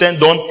 100%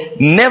 done.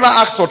 Never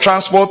asked for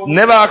transport,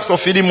 never asked for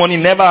feeding money,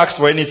 never asked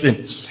for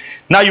anything.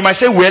 Now you might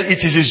say, well,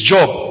 it is his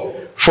job.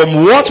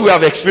 From what we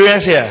have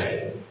experienced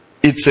here,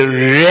 it's a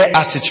rare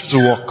attitude to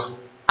work.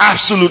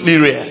 Absolutely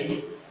rare.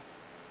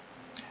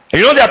 And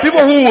you know, there are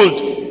people who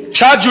would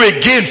charge you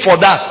again for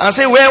that and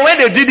say, well, when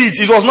they did it,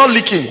 it was not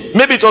leaking.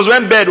 Maybe it was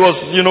when bird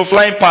was,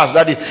 flying past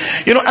that.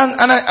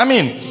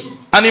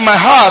 And in my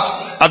heart,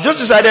 I've just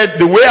decided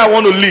the way I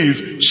want to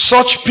live,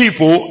 such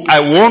people, I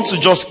want to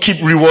just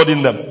keep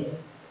rewarding them. And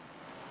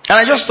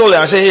I just told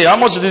them, I said, hey, how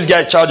much did this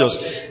guy charge us?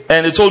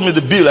 And they told me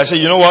the bill. I said,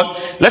 you know what?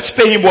 Let's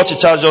pay him what he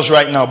charged us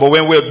right now. But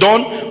when we're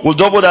done, we'll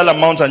double that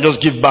amount and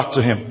just give back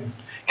to him.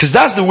 Because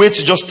that's the way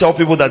to just tell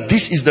people that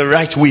this is the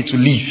right way to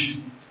live.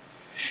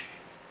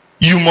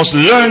 You must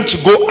learn to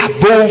go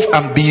above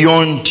and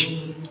beyond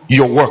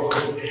your work.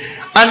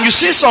 And you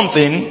see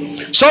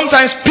something,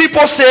 sometimes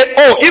people say,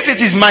 oh, if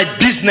it is my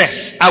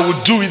business, I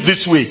will do it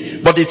this way.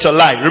 But it's a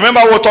lie.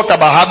 Remember we talked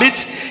about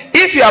habits?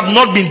 If you have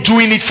not been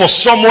doing it for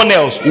someone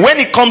else, when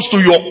it comes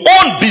to your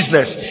own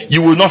business,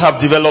 you will not have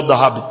developed the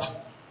habit.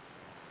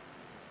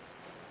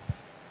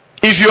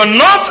 If you're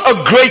not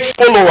a great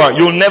follower,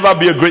 you'll never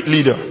be a great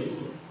leader.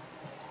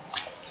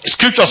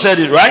 Scripture said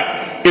it,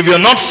 right? If you're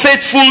not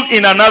faithful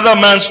in another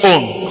man's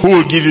own, who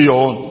will give you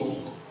your own?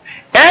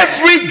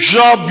 Every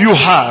job you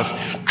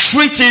have,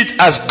 treat it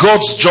as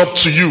God's job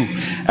to you.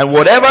 And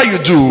whatever you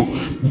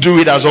do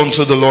it as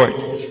unto the Lord.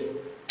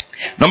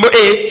 Number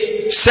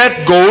 8,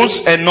 set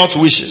goals and not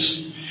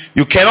wishes.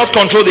 You cannot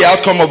control the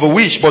outcome of a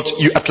wish, but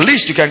at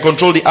least you can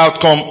control the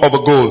outcome of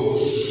a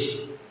goal.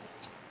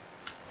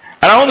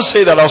 And I want to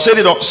say that, I'll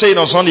say it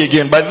on Sunday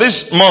again. By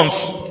this month,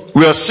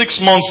 we are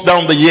 6 months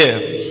down the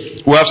year.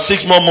 We have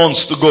 6 more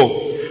months to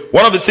go.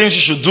 One of the things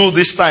you should do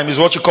this time is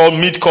what you call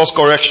mid-course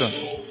correction.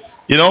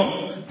 You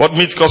know what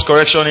mid-course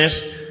correction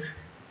is?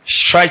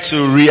 Try to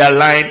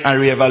realign and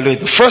reevaluate.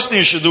 The first thing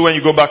you should do when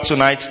you go back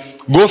tonight,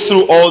 go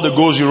through all the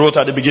goals you wrote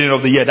at the beginning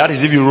of the year. That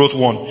is if you wrote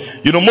one.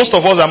 You know, most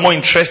of us are more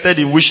interested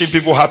in wishing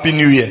people Happy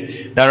New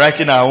Year than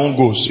writing our own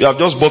goals. You have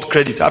just bought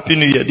credit. Happy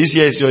New Year. This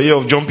year is your year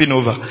of jumping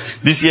over.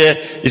 This year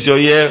is your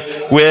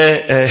year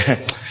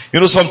where...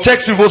 some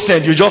text people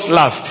send, you just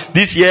laugh.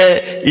 This year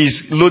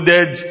is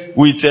loaded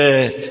with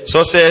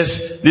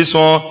success. This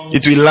one,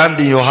 it will land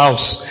in your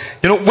house.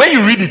 When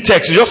you read the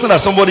text, you just know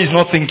that somebody is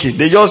not thinking.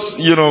 They just,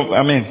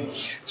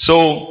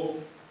 So,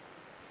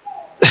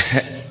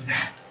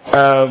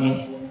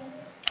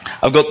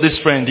 I've got this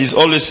friend. He's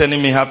always sending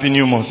me Happy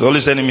New Month. So, I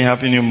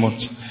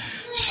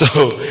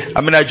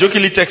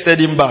jokingly texted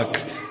him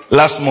back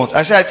last month.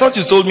 I said, I thought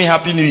you told me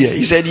Happy New Year.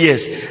 He said,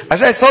 yes. I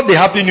said, I thought the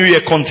Happy New Year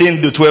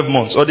contained the 12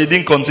 months. Or they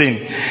didn't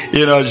contain.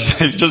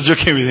 Just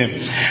joking with him.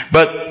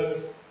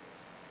 But,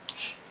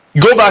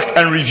 go back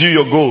and review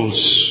your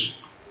goals.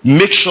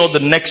 Make sure the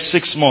next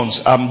 6 months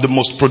are the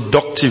most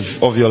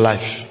productive of your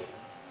life.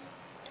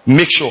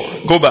 Make sure.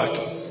 Go back.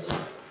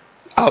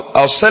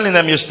 I was telling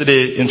them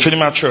yesterday in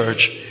Trinidad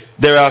Church,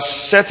 there are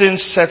certain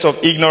set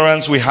of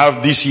ignorance we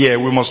have this year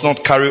we must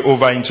not carry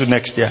over into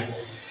next year.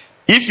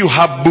 If you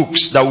have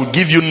books that will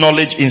give you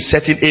knowledge in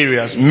certain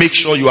areas, make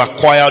sure you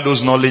acquire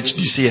those knowledge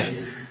this year.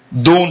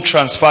 Don't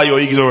transfer your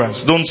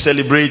ignorance. Don't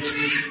celebrate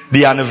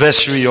the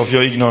anniversary of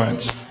your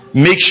ignorance.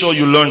 Make sure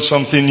you learn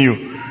something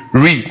new.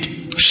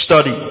 Read,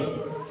 study,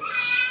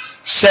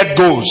 set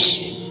goals.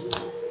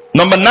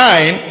 Number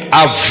 9,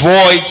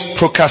 avoid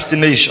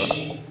procrastination.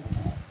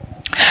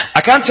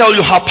 I can't tell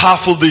you how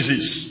powerful this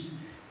is.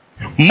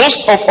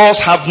 Most of us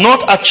have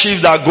not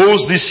achieved our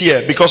goals this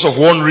year because of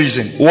one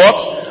reason.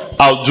 What?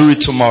 I'll do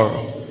it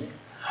tomorrow.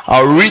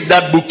 I'll read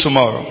that book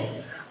tomorrow.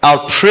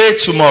 I'll pray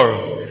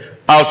tomorrow.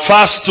 I'll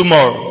fast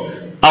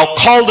tomorrow. I'll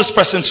call this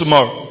person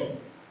tomorrow.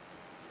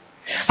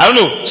 I don't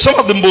know, some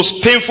of the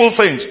most painful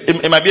things,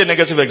 it might be a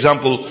negative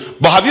example,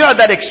 but have you had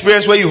that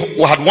experience where you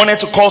had wanted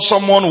to call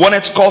someone, and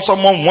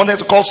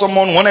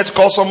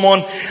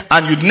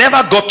you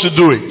never got to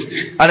do it,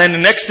 and then the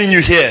next thing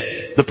you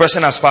hear, the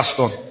person has passed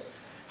on?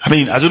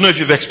 I don't know if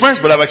you've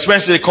experienced, but I've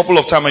experienced it a couple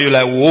of times and you're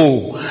like,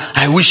 whoa,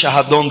 I wish I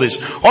had done this.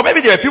 Or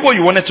maybe there are people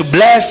you wanted to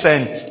bless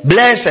and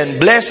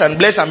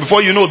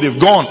before you know they've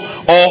gone.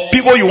 Or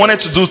people you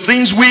wanted to do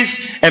things with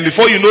and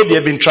before you know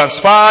they've been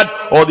transferred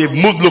or they've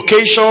moved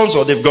locations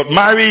or they've got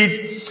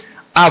married.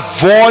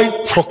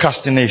 Avoid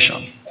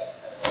procrastination.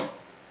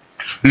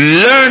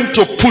 Learn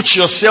to put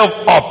yourself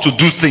up to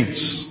do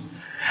things.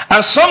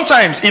 And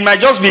sometimes it might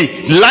just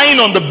be lying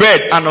on the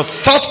bed and a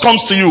thought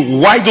comes to you,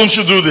 why don't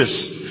you do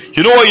this?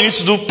 You know what you need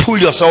to do? Pull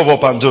yourself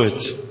up and do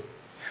it.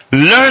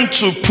 Learn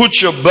to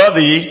put your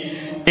body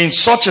in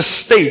such a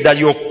state that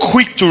you're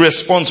quick to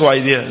respond to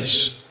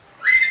ideas.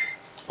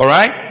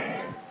 Alright?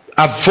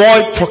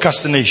 Avoid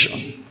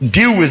procrastination.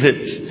 Deal with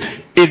it.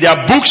 If there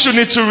are books you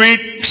need to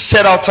read,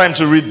 set out time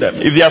to read them.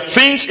 If there are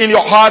things in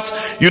your heart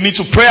you need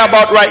to pray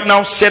about right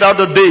now, set out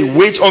the day,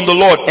 wait on the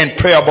Lord and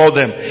pray about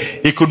them.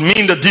 It could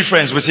mean the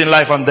difference between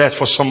life and death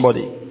for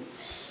somebody.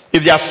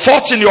 If there are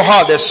thoughts in your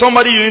heart, there's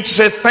somebody you need to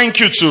say thank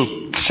you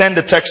to, send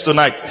a text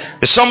tonight.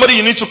 There's somebody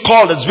you need to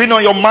call that's been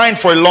on your mind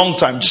for a long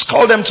time, just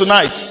call them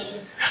tonight.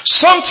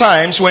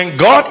 Sometimes when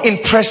God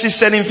impresses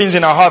certain things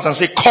in our hearts and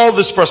say, call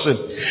this person,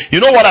 you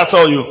know what I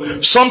tell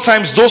you?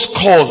 Sometimes those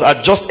calls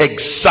are just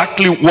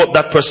exactly what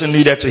that person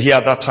needed to hear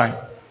at that time.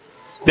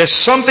 There's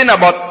something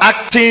about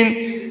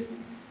acting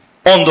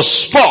on the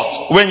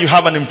spot when you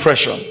have an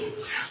impression.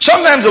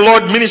 Sometimes the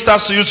Lord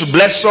ministers to you to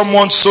bless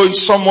someone, so in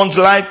someone's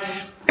life.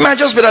 It might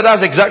just be that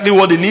that's exactly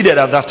what they needed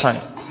at that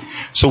time.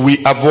 So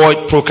we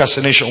avoid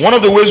procrastination. One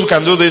of the ways we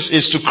can do this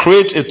is to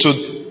create a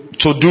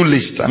to-do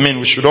list. I mean,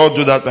 we should all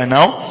do that by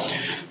now.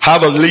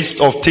 Have a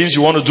list of things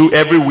you want to do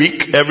every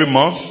week, every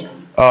month,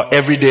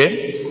 every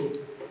day.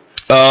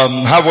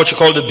 Have what you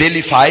call the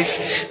daily 5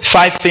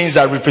 things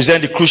that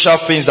represent the crucial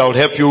things that will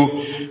help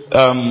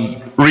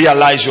you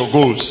realize your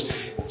goals.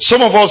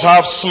 Some of us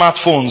have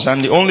smartphones,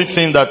 and the only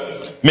thing that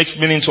makes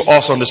meaning to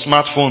us on the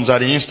smartphones are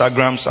the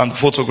Instagrams and the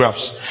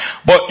photographs.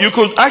 But you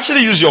could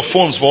actually use your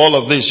phones for all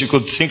of this. You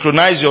could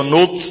synchronize your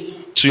notes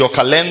to your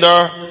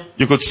calendar.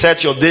 You could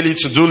set your daily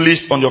to-do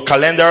list on your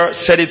calendar,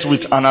 set it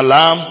with an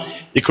alarm.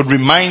 It could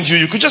remind you.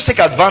 You could just take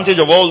advantage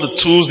of all the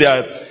tools. There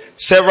are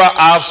several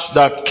apps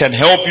that can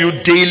help you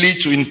daily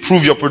to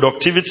improve your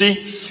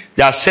productivity.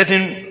 There are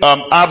certain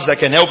apps that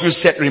can help you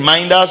set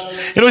reminders.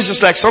 You know, it's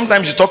just like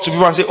sometimes you talk to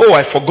people and say, oh,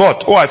 I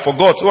forgot.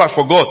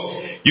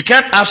 You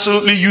can't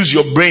absolutely use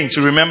your brain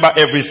to remember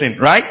everything,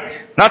 right?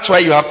 That's why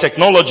you have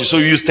technology. So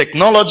you use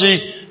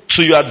technology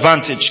to your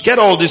advantage. Get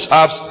all these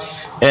apps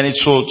and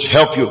it will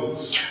help you.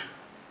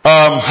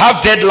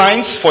 Have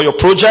deadlines for your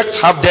projects.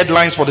 Have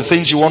deadlines for the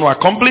things you want to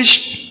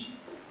accomplish.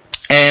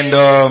 And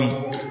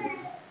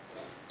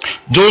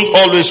don't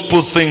always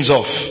put things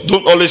off.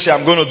 Don't always say,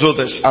 I'm going to do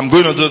this. I'm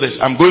going to do this.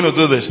 I'm going to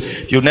do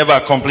this. You'll never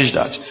accomplish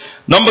that.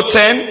 Number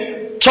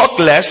 10, talk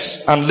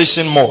less and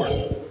listen more.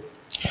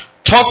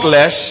 Talk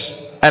less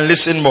and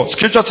listen more.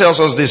 Scripture tells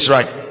us this,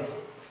 right?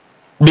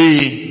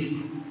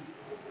 Be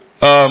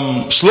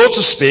slow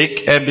to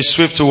speak and be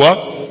swift to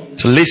what?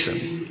 To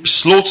listen.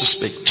 Slow to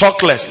speak.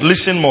 Talk less.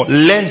 Listen more.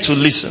 Learn to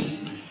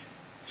listen.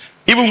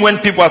 Even when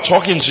people are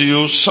talking to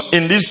you,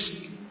 in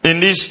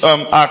this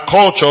our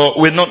culture,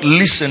 we're not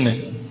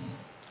listening.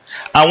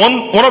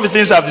 And one of the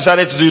things I've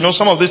decided to do, you know,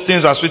 some of these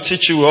things as we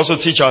teach you, we also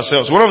teach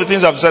ourselves. One of the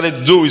things I've decided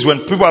to do is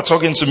when people are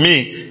talking to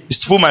me, is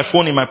to put my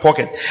phone in my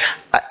pocket.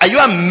 Are you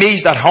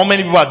amazed at how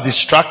many people are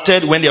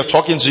distracted when they're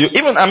talking to you?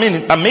 Even,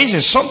 amazing.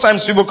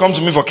 Sometimes people come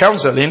to me for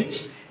counseling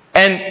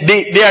and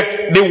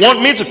they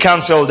want me to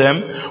counsel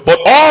them, but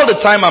all the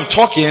time I'm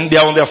talking,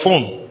 they're on their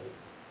phone.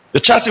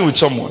 They're chatting with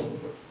someone.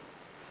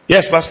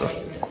 Yes, Pastor.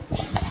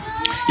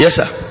 Yes,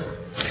 sir.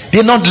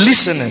 They're not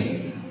listening.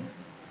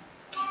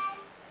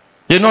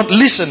 They're not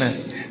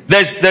listening.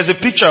 There's a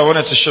picture I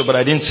wanted to show, but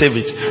I didn't save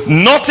it.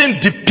 Nothing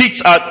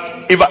depicts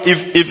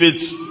if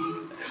it's,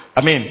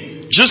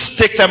 just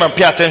take time and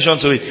pay attention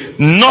to it.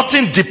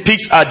 Nothing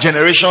depicts our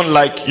generation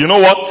like, you know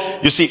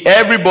what? You see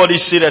everybody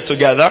seated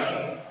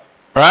together,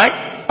 right?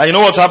 And you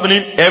know what's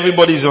happening?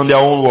 Everybody's on their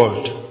own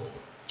world.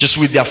 Just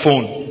with their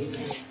phone.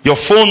 Your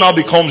phone now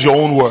becomes your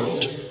own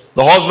world.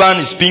 The husband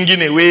is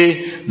pinging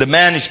away, the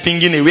man is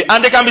pinging away,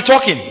 and they can be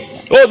talking.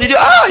 Oh, did you?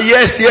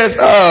 Yes.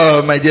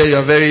 Oh, my dear,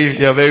 you're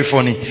very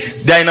funny.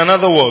 They're in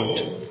another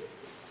world.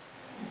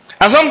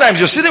 And sometimes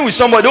you're sitting with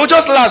somebody, they'll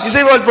just laugh. You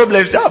say, what's the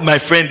problem? You say, my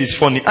friend is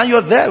funny. And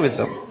you're there with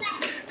them.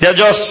 They're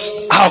just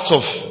out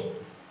of.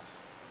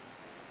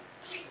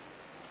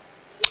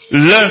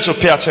 Learn to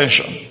pay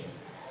attention.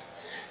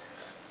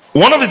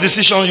 One of the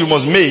decisions you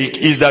must make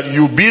is that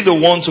you be the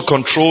one to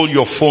control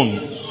your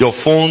phone. Your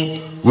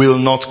phone will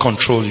not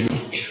control you.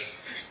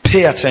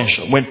 Pay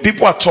attention. When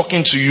people are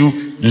talking to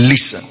you,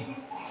 listen.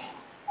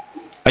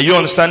 Are you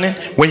understanding?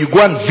 When you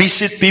go and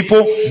visit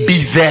people,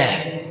 be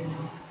there.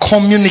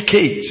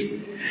 Communicate.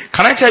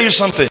 Can I tell you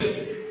something?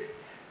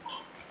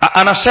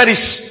 And I've said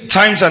this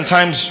times and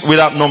times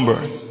without number.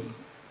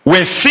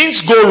 When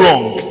things go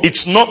wrong,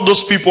 it's not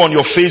those people on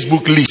your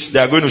Facebook list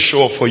that are going to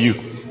show up for you.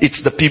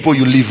 It's the people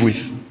you live with.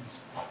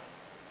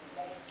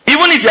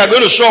 Even if they are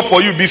going to show up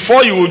for you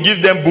before you will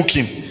give them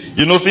booking,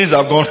 you know things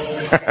have gone.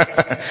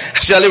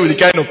 Especially with the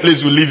kind of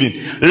place we live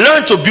in.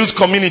 Learn to build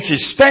community.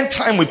 Spend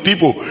time with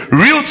people.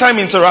 Real-time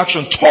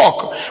interaction.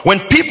 Talk. When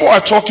people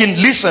are talking,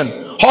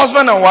 listen.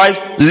 Husband and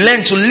wife,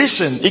 learn to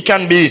listen. It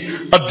can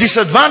be a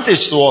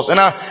disadvantage to us. And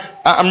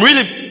I'm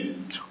really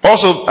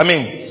also, on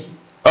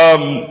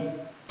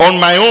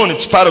my own,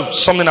 it's part of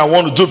something I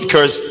want to do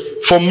because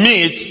for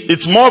me,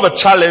 it's more of a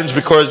challenge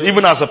because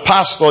even as a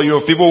pastor, you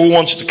have people who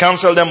want you to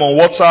counsel them on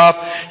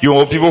WhatsApp. You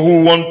have people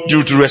who want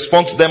you to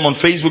respond to them on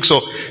Facebook.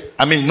 So,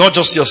 not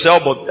just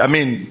yourself, but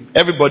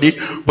everybody.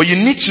 But you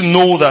need to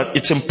know that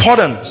it's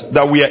important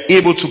that we are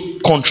able to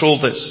control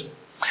this.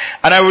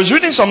 And I was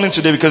reading something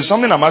today because it's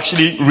something I'm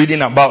actually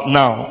reading about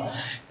now,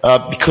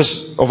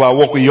 because of our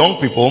work with young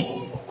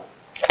people.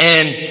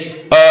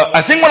 And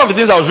I think one of the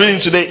things I was reading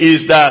today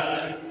is that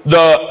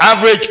the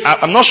average,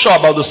 I'm not sure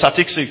about the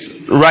statistics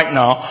right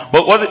now,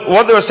 but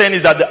what they were saying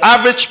is that the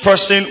average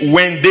person,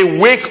 when they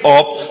wake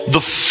up,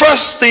 the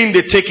first thing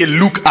they take a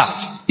look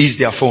at is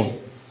their phone.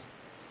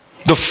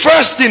 The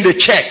first thing they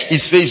check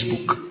is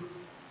Facebook.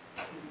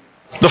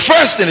 The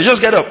first thing, they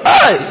just get up,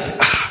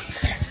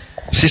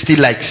 60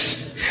 likes.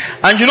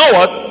 And you know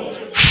what?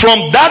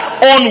 From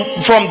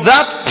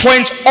that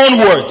point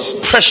onwards,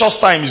 precious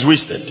time is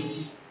wasted.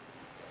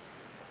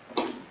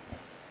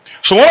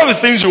 So one of the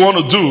things you want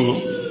to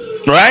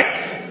do,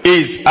 right,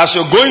 is as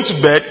you're going to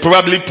bed,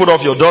 probably put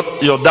off your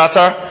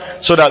data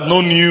so that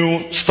no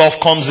new stuff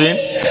comes in,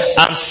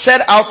 and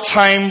set out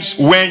times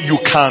when you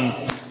can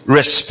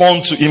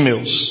respond to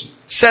emails.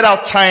 Set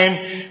out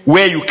time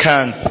where you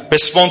can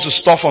respond to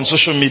stuff on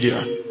social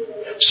media.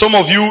 Some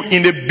of you,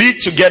 in a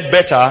bid to get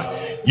better,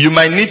 you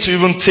might need to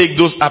even take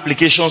those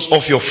applications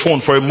off your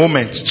phone for a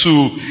moment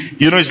to,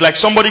 it's like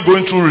somebody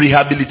going through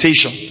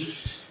rehabilitation.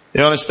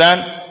 You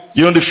understand?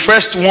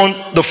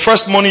 The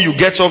first morning you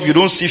get up, you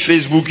don't see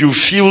Facebook, you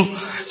feel,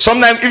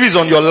 sometimes if it's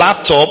on your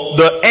laptop,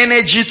 the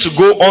energy to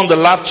go on the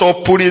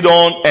laptop, put it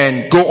on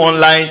and go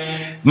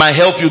online might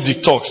help you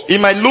detox. It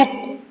might look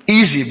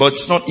easy, but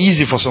it's not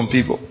easy for some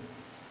people.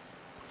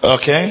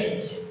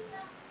 Okay.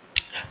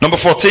 Number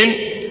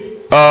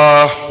 14.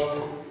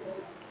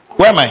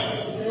 Where am I?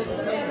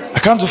 I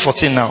can't do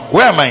 14 now.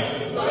 Where am I?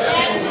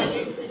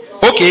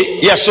 Okay.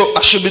 Yeah, so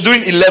I should be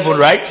doing 11,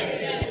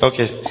 right?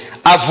 Okay.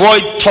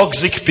 Avoid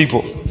toxic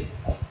people.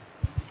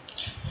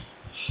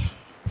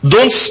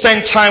 Don't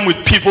spend time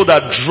with people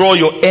that draw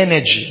your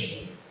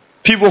energy.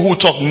 People who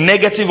talk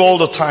negative all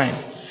the time.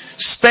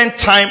 Spend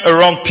time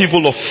around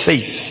people of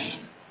faith.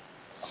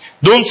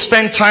 Don't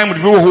spend time with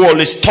people who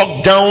always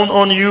talk down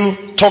on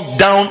you, talk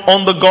down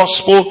on the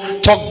gospel,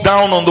 talk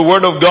down on the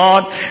word of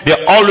God.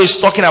 They're always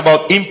talking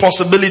about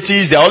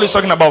impossibilities. They're always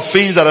talking about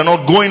things that are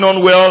not going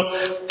on well.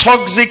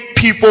 Toxic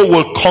people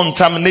will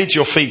contaminate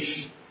your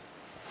faith.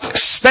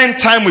 Spend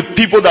time with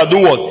people that do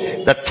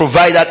what? That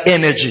provide that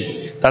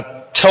energy,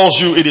 that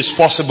tells you it is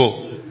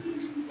possible.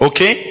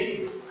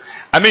 Okay?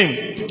 I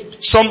mean,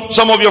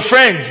 some of your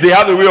friends, they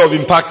have a way of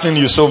impacting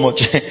you so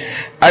much.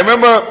 I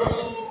remember,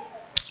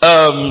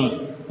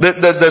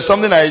 there's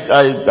something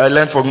I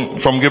learned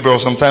from Gabriel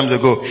some time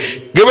ago.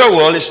 Gabriel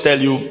will always tell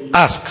you,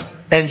 ask,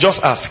 and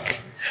just ask.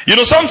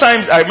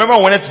 Sometimes I remember I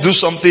wanted to do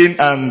something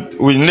and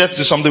we needed to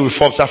do something with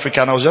Forbes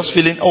Africa, and I was just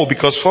feeling,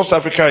 because Forbes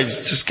Africa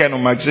is this kind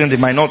of magazine, they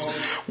might not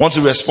want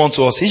to respond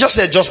to us. He just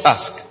said, just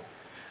ask.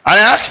 And I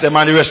asked them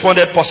and they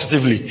responded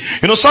positively.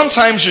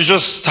 Sometimes you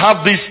just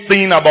have this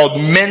thing about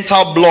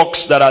mental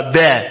blocks that are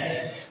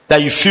there,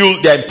 that you feel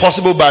they're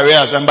impossible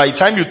barriers, and by the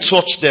time you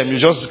touch them, you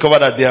just discover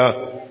that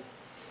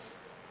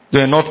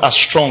they're not as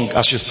strong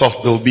as you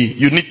thought they'll be.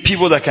 You need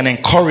people that can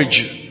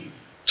encourage you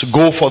to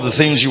go for the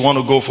things you want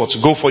to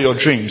go for your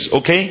dreams,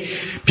 okay?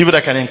 People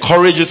that can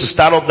encourage you to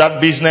start up that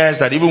business,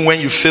 that even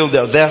when you fail,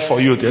 they're there for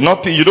you.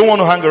 You don't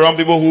want to hang around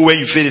people who, when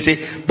you fail, they say,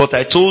 but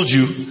I told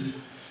you.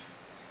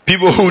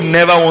 People who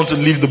never want to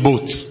leave the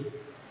boat.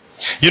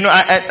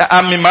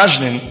 I'm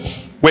imagining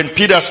when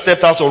Peter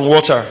stepped out on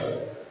water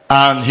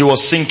and he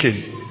was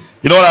sinking.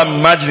 You know what I'm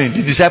imagining?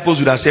 The disciples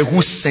would have said,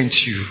 who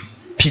sent you?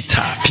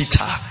 Peter,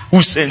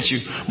 who sent you?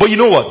 But you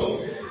know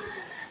what?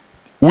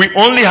 We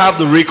only have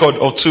the record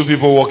of two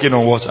people walking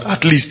on water.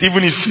 At least,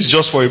 even if it's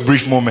just for a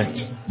brief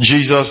moment.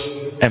 Jesus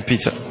and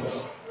Peter.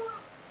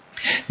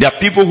 There are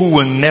people who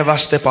will never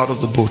step out of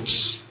the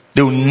boat.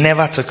 They will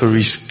never take a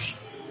risk.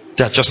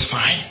 They are just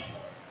fine.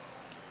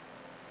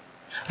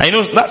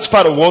 And that's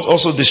part of what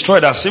also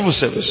destroyed our civil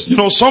service.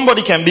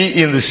 Somebody can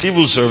be in the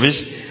civil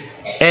service,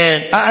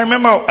 and I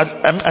remember,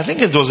 I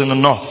think it was in the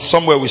north,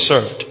 somewhere we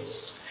served.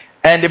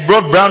 And they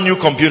brought brand new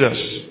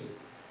computers.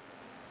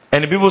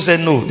 And the people said,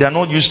 no, they are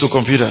not used to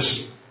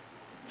computers.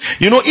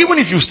 Even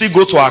if you still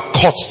go to our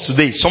courts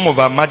today, some of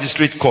our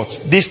magistrate courts,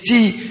 they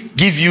still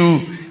give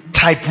you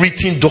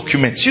typewritten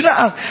documents.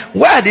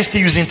 Why are they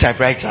still using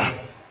typewriter?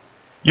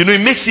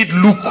 It makes it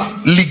look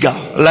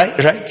legal,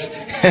 right?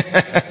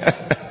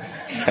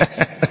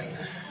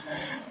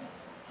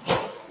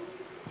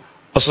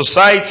 A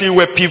society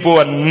where people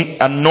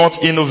are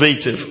not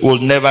innovative will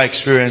never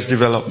experience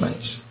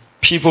development.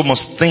 People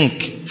must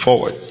think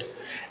forward.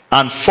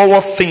 And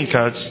forward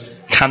thinkers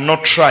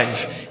cannot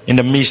thrive in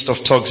the midst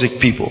of toxic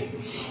people.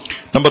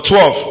 Number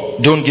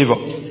 12, don't give up.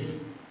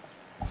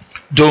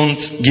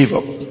 Don't give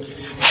up.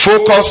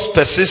 Focus,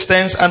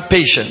 persistence, and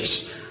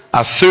patience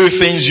are 3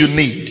 things you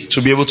need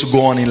to be able to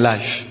go on in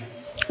life.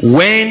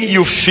 When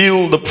you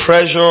feel the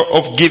pressure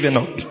of giving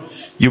up,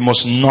 you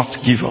must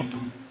not give up.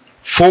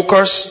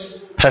 Focus,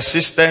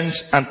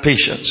 persistence, and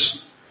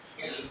patience.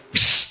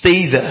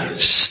 Stay there,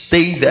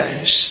 stay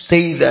there,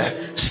 stay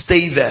there,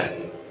 stay there.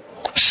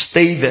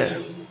 Stay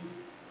there.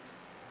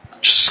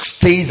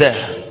 Stay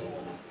there.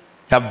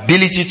 The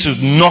ability to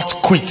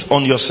not quit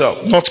on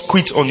yourself, not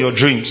quit on your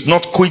dreams,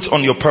 not quit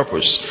on your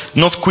purpose,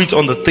 not quit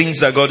on the things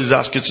that God is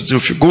asking you to do.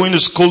 If you're going to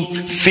school,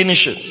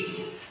 finish it.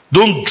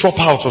 Don't drop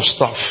out of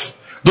stuff.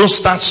 Don't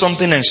start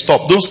something and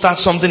stop. Don't start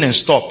something and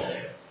stop.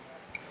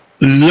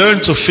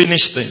 Learn to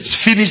finish things.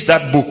 Finish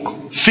that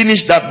book.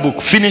 Finish that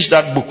book. Finish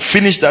that book.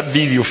 Finish that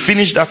video.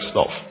 Finish that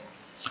stuff.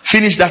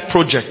 Finish that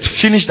project.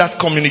 Finish that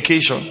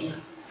communication.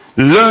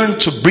 Learn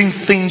to bring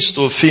things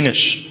to a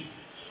finish.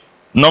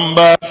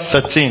 Number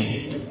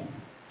 13.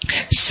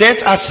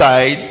 Set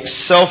aside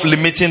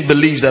self-limiting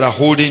beliefs that are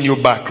holding you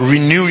back.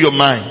 Renew your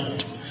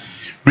mind.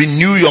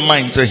 Renew your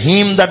mind. To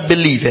him that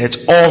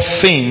believeth, all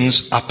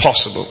things are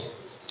possible.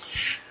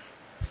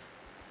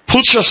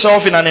 Put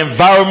yourself in an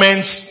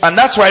environment, and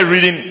that's what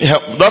reading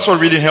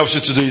helps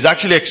you to do. It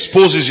actually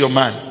exposes your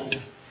mind.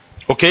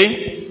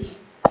 Okay?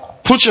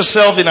 Put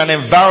yourself in an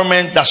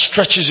environment that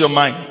stretches your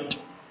mind.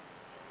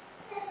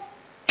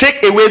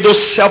 Take away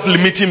those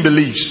self-limiting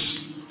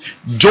beliefs.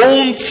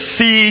 Don't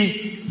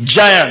see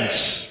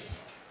giants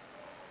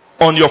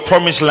on your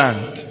promised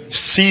land.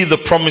 See the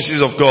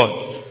promises of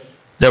God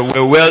that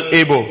we're well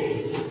able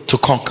to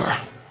conquer.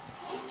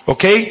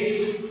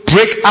 Okay?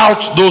 Break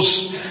out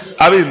those.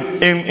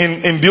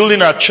 In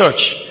building our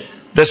church,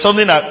 there's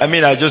something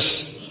I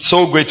just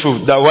so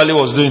grateful that Wale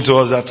was doing to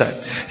us that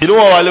time. You know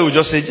what Wale would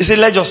just say? He said,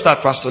 let's just start,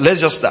 Pastor. Let's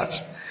just start.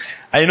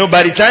 And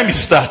by the time you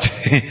start,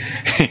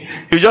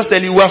 he'll just tell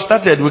you, we have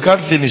started. We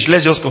can't finish.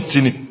 Let's just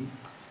continue.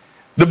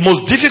 The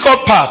most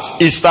difficult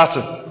part is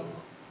starting.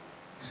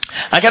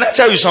 And can I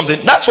tell you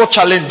something? That's what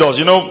challenge does.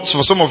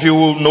 For some of you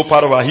who know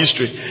part of our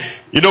history,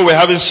 we're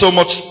having so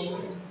much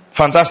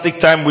fantastic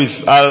time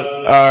with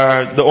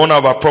the owner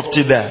of our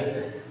property there.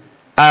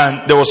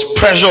 And there was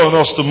pressure on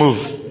us to move.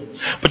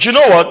 But you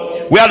know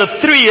what? We had a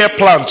 3-year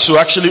plan to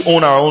actually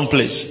own our own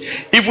place.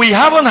 If we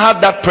haven't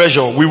had that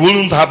pressure, we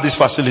wouldn't have this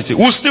facility.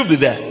 We'll still be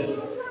there.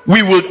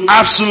 We would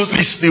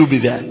absolutely still be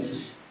there.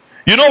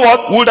 You know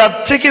what? We would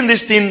have taken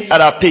this thing at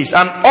our pace.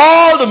 And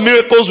all the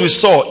miracles we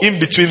saw in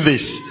between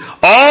this,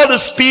 all the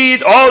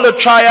speed, all the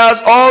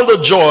trials, all the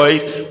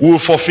joy, we will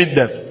forfeit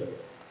them.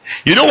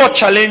 You know what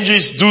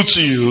challenges do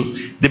to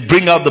you? They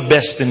bring out the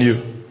best in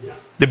you.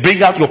 They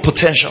bring out your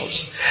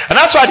potentials. And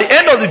that's why at the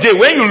end of the day,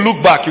 when you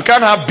look back, you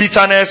can't have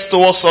bitterness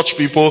towards such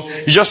people.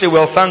 You just say,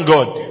 well, thank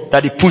God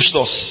that he pushed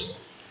us.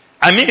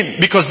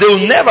 Because they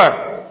will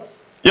never.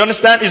 You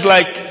understand? It's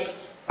like,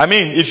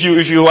 if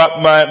you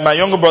my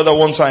younger brother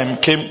one time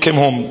came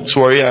home,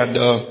 sorry, and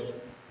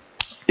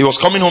he was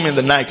coming home in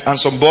the night, and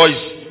some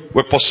boys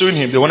were pursuing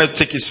him. They wanted to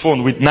take his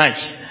phone with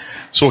knives.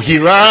 So he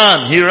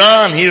ran,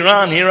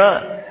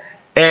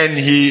 and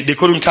they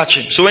couldn't catch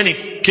him. So when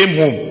he came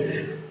home,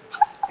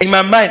 in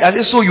my mind, I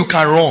said, so you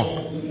can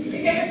run.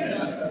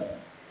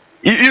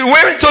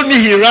 When he told me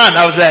he ran,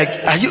 I was like,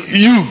 are you?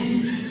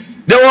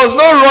 There was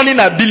no running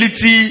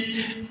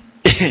ability.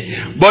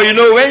 But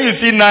when you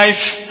see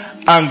knife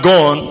and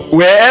gun,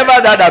 wherever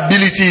that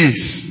ability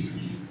is,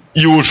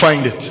 you will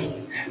find it.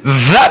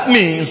 That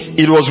means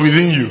it was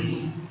within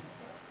you.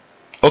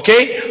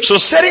 Okay? So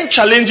certain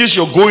challenges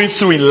you're going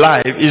through in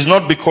life is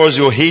not because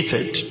you're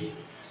hated.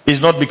 It's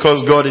not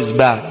because God is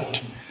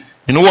bad.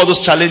 You know what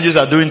those challenges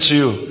are doing to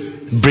you?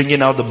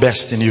 Bringing out the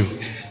best in you.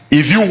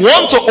 If you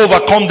want to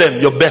overcome them,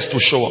 your best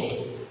will show up.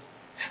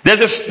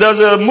 There's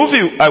a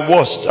movie I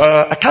watched.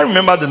 I can't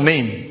remember the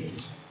name.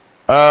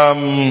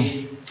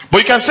 But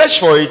you can search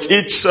for it.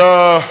 It's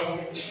can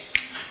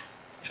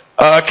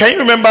you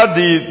remember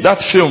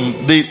that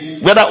film?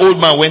 Where that old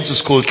man went to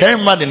school. Can you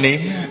remember the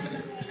name?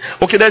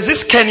 Okay, there's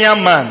this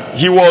Kenyan man.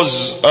 He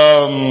was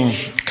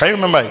can you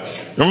remember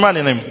it? Remember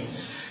the name?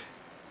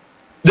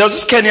 There's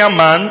this Kenyan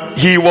man.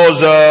 He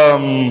was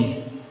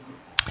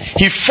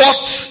he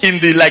fought in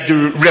the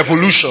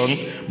revolution,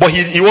 but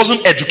he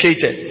wasn't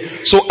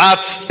educated. So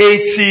at 80,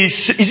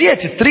 is he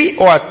 83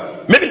 or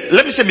maybe,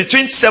 let me say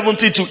between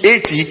 70 to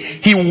 80,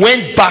 he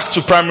went back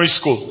to primary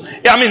school.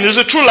 It's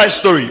a true life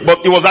story,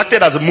 but it was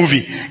acted as a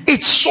movie.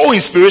 It's so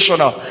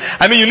inspirational.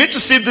 You need to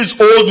see this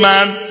old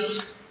man,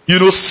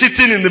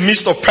 sitting in the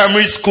midst of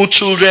primary school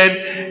children.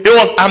 It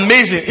was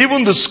amazing.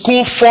 Even the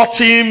school fought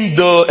him,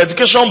 the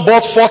education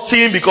board fought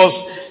him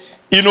because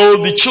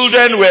the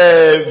children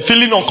were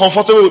feeling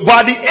uncomfortable.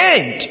 But at the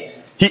end,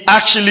 he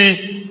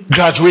actually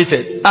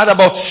graduated. At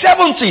about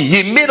 70,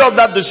 he made up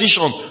that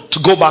decision to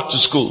go back to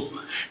school.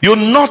 You're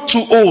not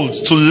too old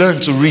to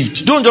learn to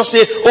read. Don't just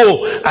say,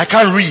 oh, I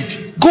can't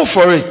read. Go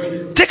for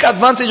it. Take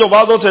advantage of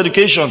adult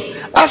education.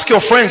 Ask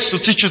your friends to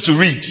teach you to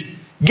read.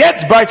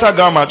 Get brighter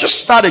grammar. Just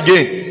start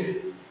again.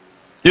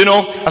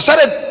 I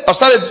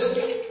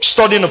started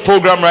studying a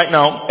program right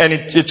now, and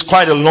it's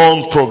quite a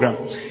long program.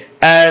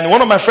 And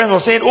one of my friends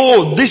was saying,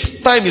 oh,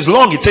 this time is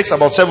long. It takes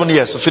about 7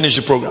 years to finish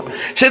the program.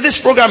 He said, this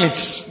program,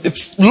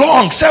 it's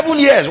long, 7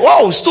 years.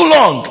 Wow, it's too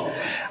long.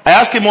 I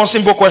asked him one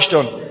simple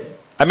question.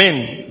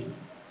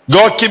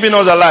 God keeping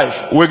us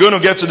alive, we're going to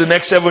get to the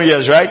next 7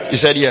 years, right? He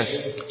said, yes.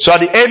 So at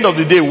the end of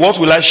the day, what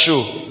will I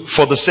show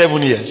for the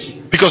 7 years?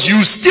 Because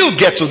you still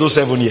get to those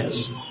 7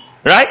 years.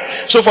 Right?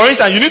 So for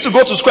instance, you need to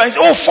go to school and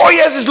say, oh, 4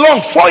 years is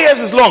long. 4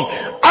 years is long.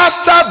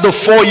 After the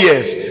 4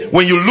 years,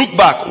 when you look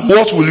back,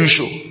 what will you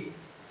show?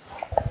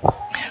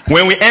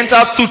 When we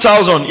entered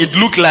 2000, it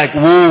looked like,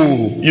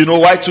 whoa,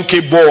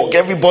 Y2K Borg,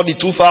 everybody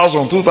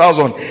 2000.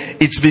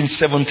 It's been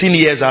 17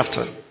 years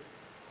after.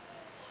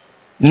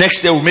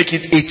 Next year we'll make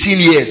it 18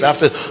 years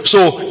after.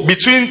 So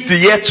between the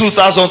year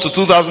 2000 to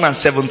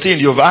 2017,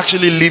 you've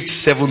actually lived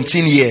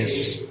 17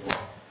 years.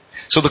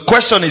 So the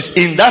question is,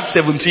 in that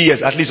 17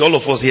 years, at least all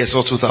of us here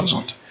saw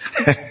 2000.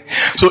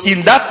 So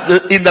in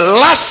the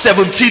last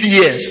 17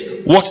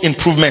 years, what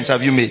improvement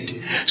have you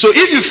made? So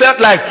if you felt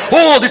like,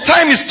 oh, the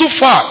time is too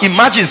far,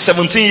 imagine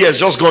 17 years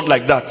just gone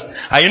like that.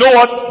 And you know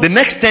what? The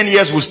next 10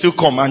 years will still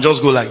come and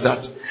just go like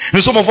that.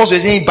 Some of us were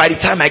saying, by the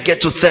time I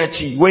get to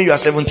 30, when you are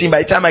 17,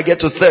 by the time I get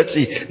to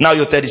 30, now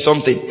you're 30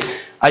 something.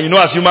 And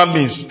as human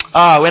beings,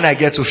 when I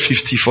get to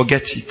 50,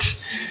 forget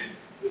it.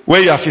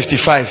 When you are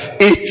 55,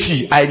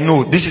 80, I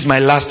know, this is my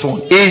last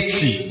one,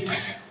 80.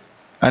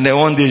 And then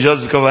one day you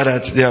just discover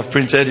that they have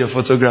printed your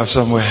photograph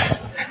somewhere.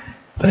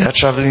 That you are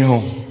traveling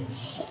home.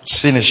 It's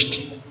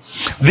finished.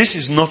 This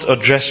is not a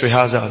dress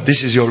rehearsal.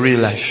 This is your real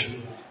life.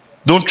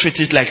 Don't treat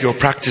it like you're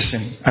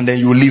practicing and then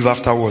you leave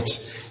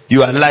afterwards.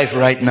 You are alive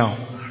right now.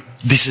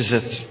 This is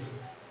it.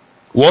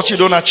 What you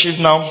don't achieve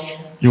now,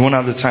 you won't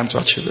have the time to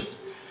achieve it.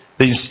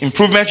 The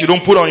improvement you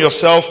don't put on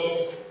yourself,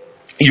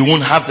 you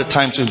won't have the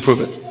time to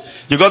improve it.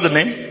 You got the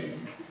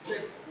name?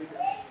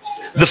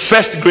 The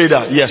first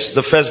grader. Yes,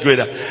 the first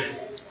grader.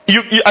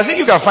 I think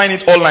you can find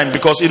it online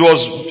because it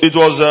was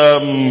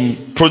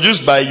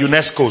produced by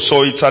UNESCO,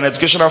 so it's an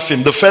educational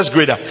film. The first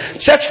grader.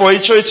 Search for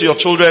it, show it to your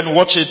children,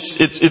 watch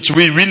it. It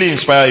will really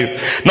inspire you.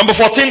 Number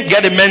 14,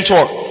 get a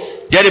mentor.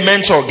 Get a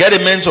mentor. Get a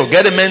mentor.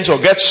 Get a mentor.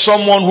 Get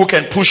someone who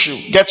can push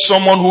you. Get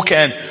someone who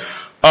can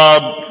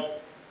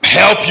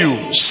help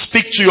you.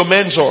 Speak to your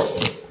mentor.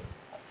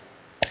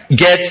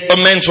 Get a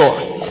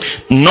mentor.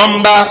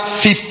 Number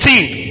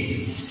 15.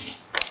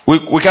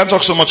 We can't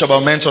talk so much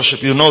about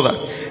mentorship, you know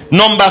that.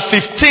 Number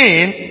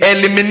 15,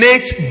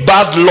 eliminate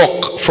bad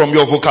luck from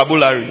your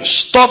vocabulary.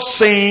 Stop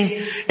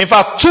saying, in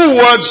fact, 2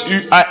 words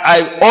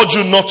I urge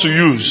you not to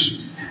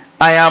use.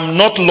 I am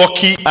not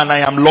lucky and I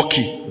am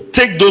lucky.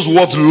 Take those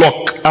words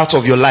luck out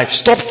of your life.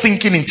 Stop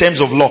thinking in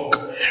terms of luck.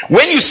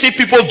 When you see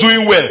people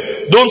doing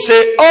well, don't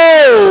say,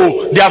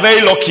 oh, they are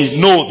very lucky.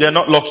 No, they are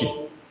not lucky.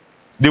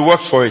 They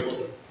worked for it.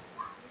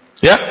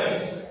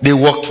 Yeah? They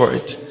worked for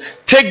it.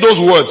 Take those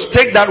words.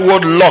 Take that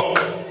word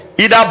luck.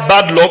 Either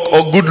bad luck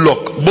or good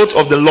luck. Both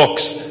of the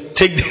lucks.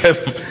 Take them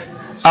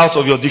out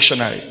of your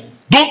dictionary.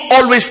 Don't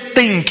always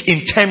think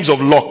in terms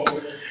of luck.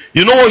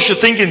 You know what you should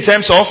think in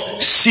terms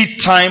of? Seed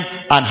time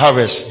and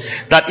harvest.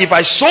 That if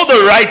I sow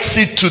the right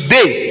seed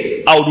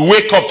today, I would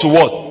wake up to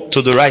what?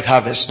 To the right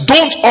harvest.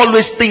 Don't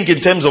always think in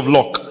terms of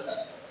luck.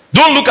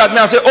 Don't look at me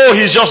and say, oh,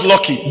 he's just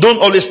lucky. Don't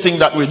always think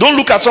that way. Don't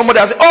look at somebody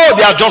and say, oh,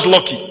 they are just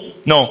lucky.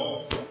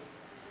 No.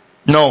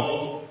 No.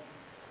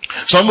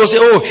 Some people say,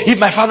 oh, if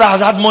my father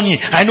has had money,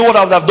 I know what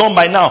I would have done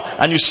by now.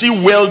 And you see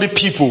wealthy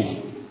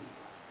people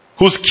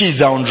whose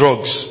kids are on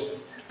drugs.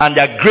 And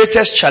their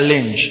greatest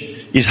challenge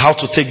is how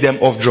to take them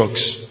off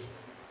drugs.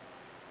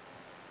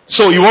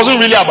 So it wasn't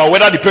really about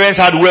whether the parents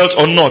had wealth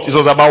or not. It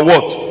was about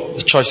what?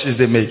 The choices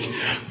they make.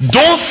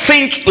 Don't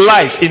think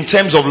life in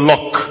terms of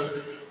luck.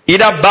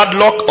 Either bad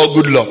luck or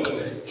good luck.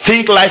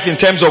 Think life in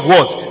terms of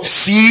what?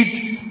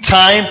 Seed,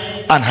 time,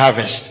 and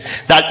harvest.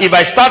 That if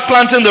I start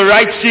planting the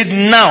right seed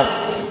now,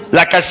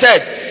 like I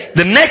said,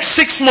 the next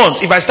 6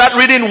 months, if I start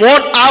reading 1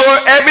 hour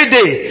every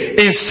day,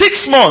 in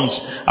 6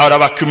 months, I would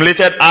have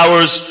accumulated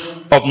hours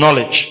of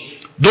knowledge.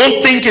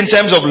 Don't think in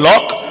terms of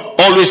luck.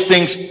 Always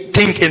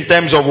think in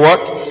terms of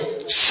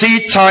what?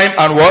 Seed time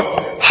and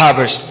what?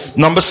 Harvest.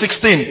 Number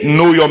 16,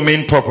 know your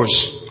main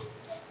purpose.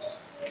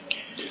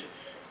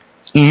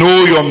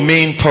 Know your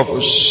main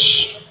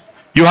purpose.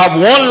 You have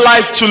one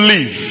life to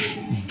live.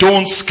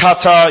 Don't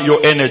scatter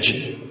your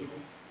energy.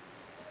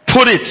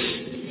 Put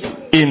it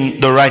in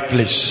the right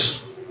place.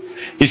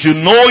 If you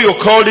know you're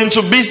called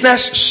into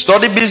business,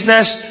 study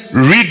business,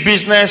 read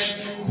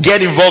business,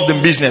 get involved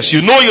in business.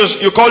 You know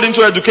you're called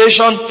into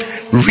education,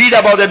 read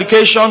about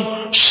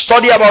education,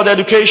 study about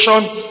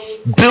education,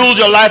 build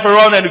your life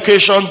around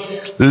education,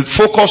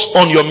 focus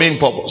on your main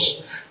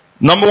purpose.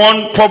 Number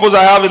 1 purpose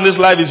I have in this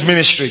life is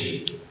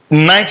ministry.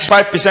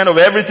 95% of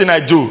everything I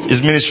do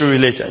is ministry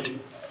related.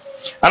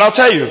 And I'll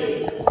tell you,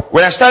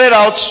 when I started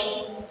out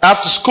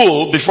after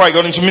school, before I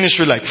got into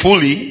ministry like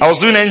fully, I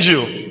was doing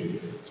NGO.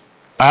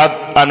 I had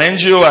an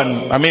NGO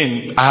and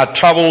I had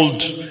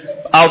traveled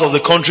out of the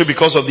country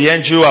because of the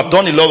NGO. I've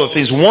done a lot of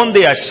things. One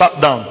day I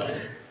sat down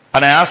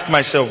and I asked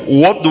myself,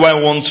 what do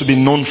I want to be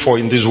known for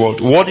in this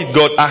world? What did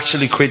God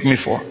actually create me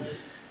for?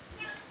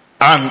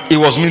 And it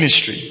was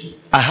ministry.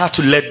 I had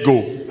to let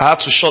go. I had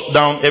to shut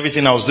down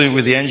everything I was doing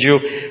with the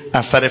NGO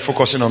and started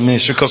focusing on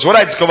ministry. Because what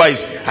I discovered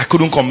is I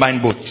couldn't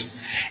combine both.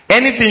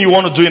 Anything you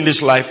want to do in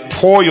this life,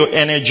 pour your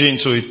energy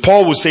into it.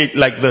 Paul will say it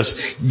like this: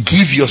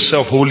 give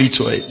yourself wholly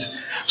to it.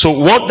 So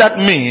what that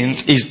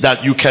means is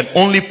that you can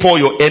only pour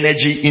your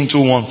energy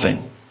into one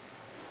thing.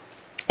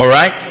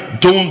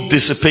 Alright? Don't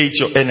dissipate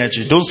your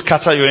energy. Don't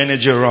scatter your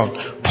energy around.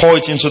 Pour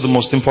it into the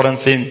most important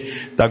thing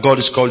that God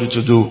has called you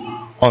to do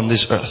on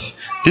this earth.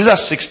 These are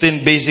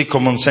 16 basic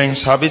common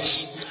sense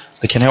habits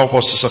that can help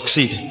us to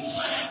succeed.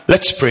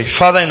 Let's pray.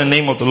 Father, in the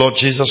name of the Lord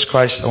Jesus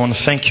Christ, I want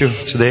to thank you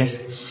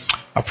today.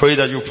 I pray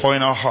that you pour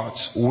in our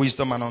hearts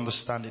wisdom and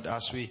understanding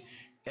as we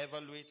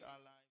evaluate our lives.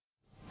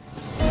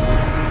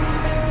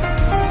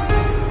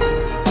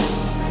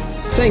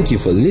 Thank you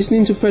for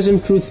listening to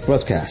Present Truth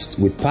Broadcast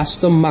with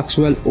Pastor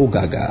Maxwell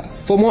Ogaga.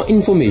 For more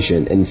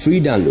information and free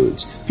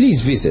downloads,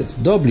 please visit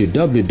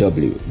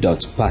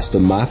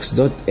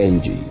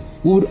www.pastormax.ng.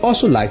 We would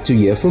also like to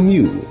hear from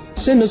you.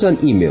 Send us an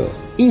email,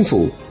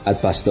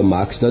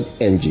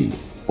 info@pastormax.ng,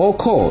 or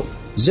call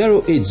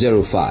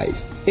 0805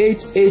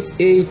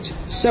 888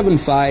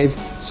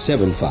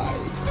 7575.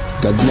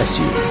 God bless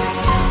you.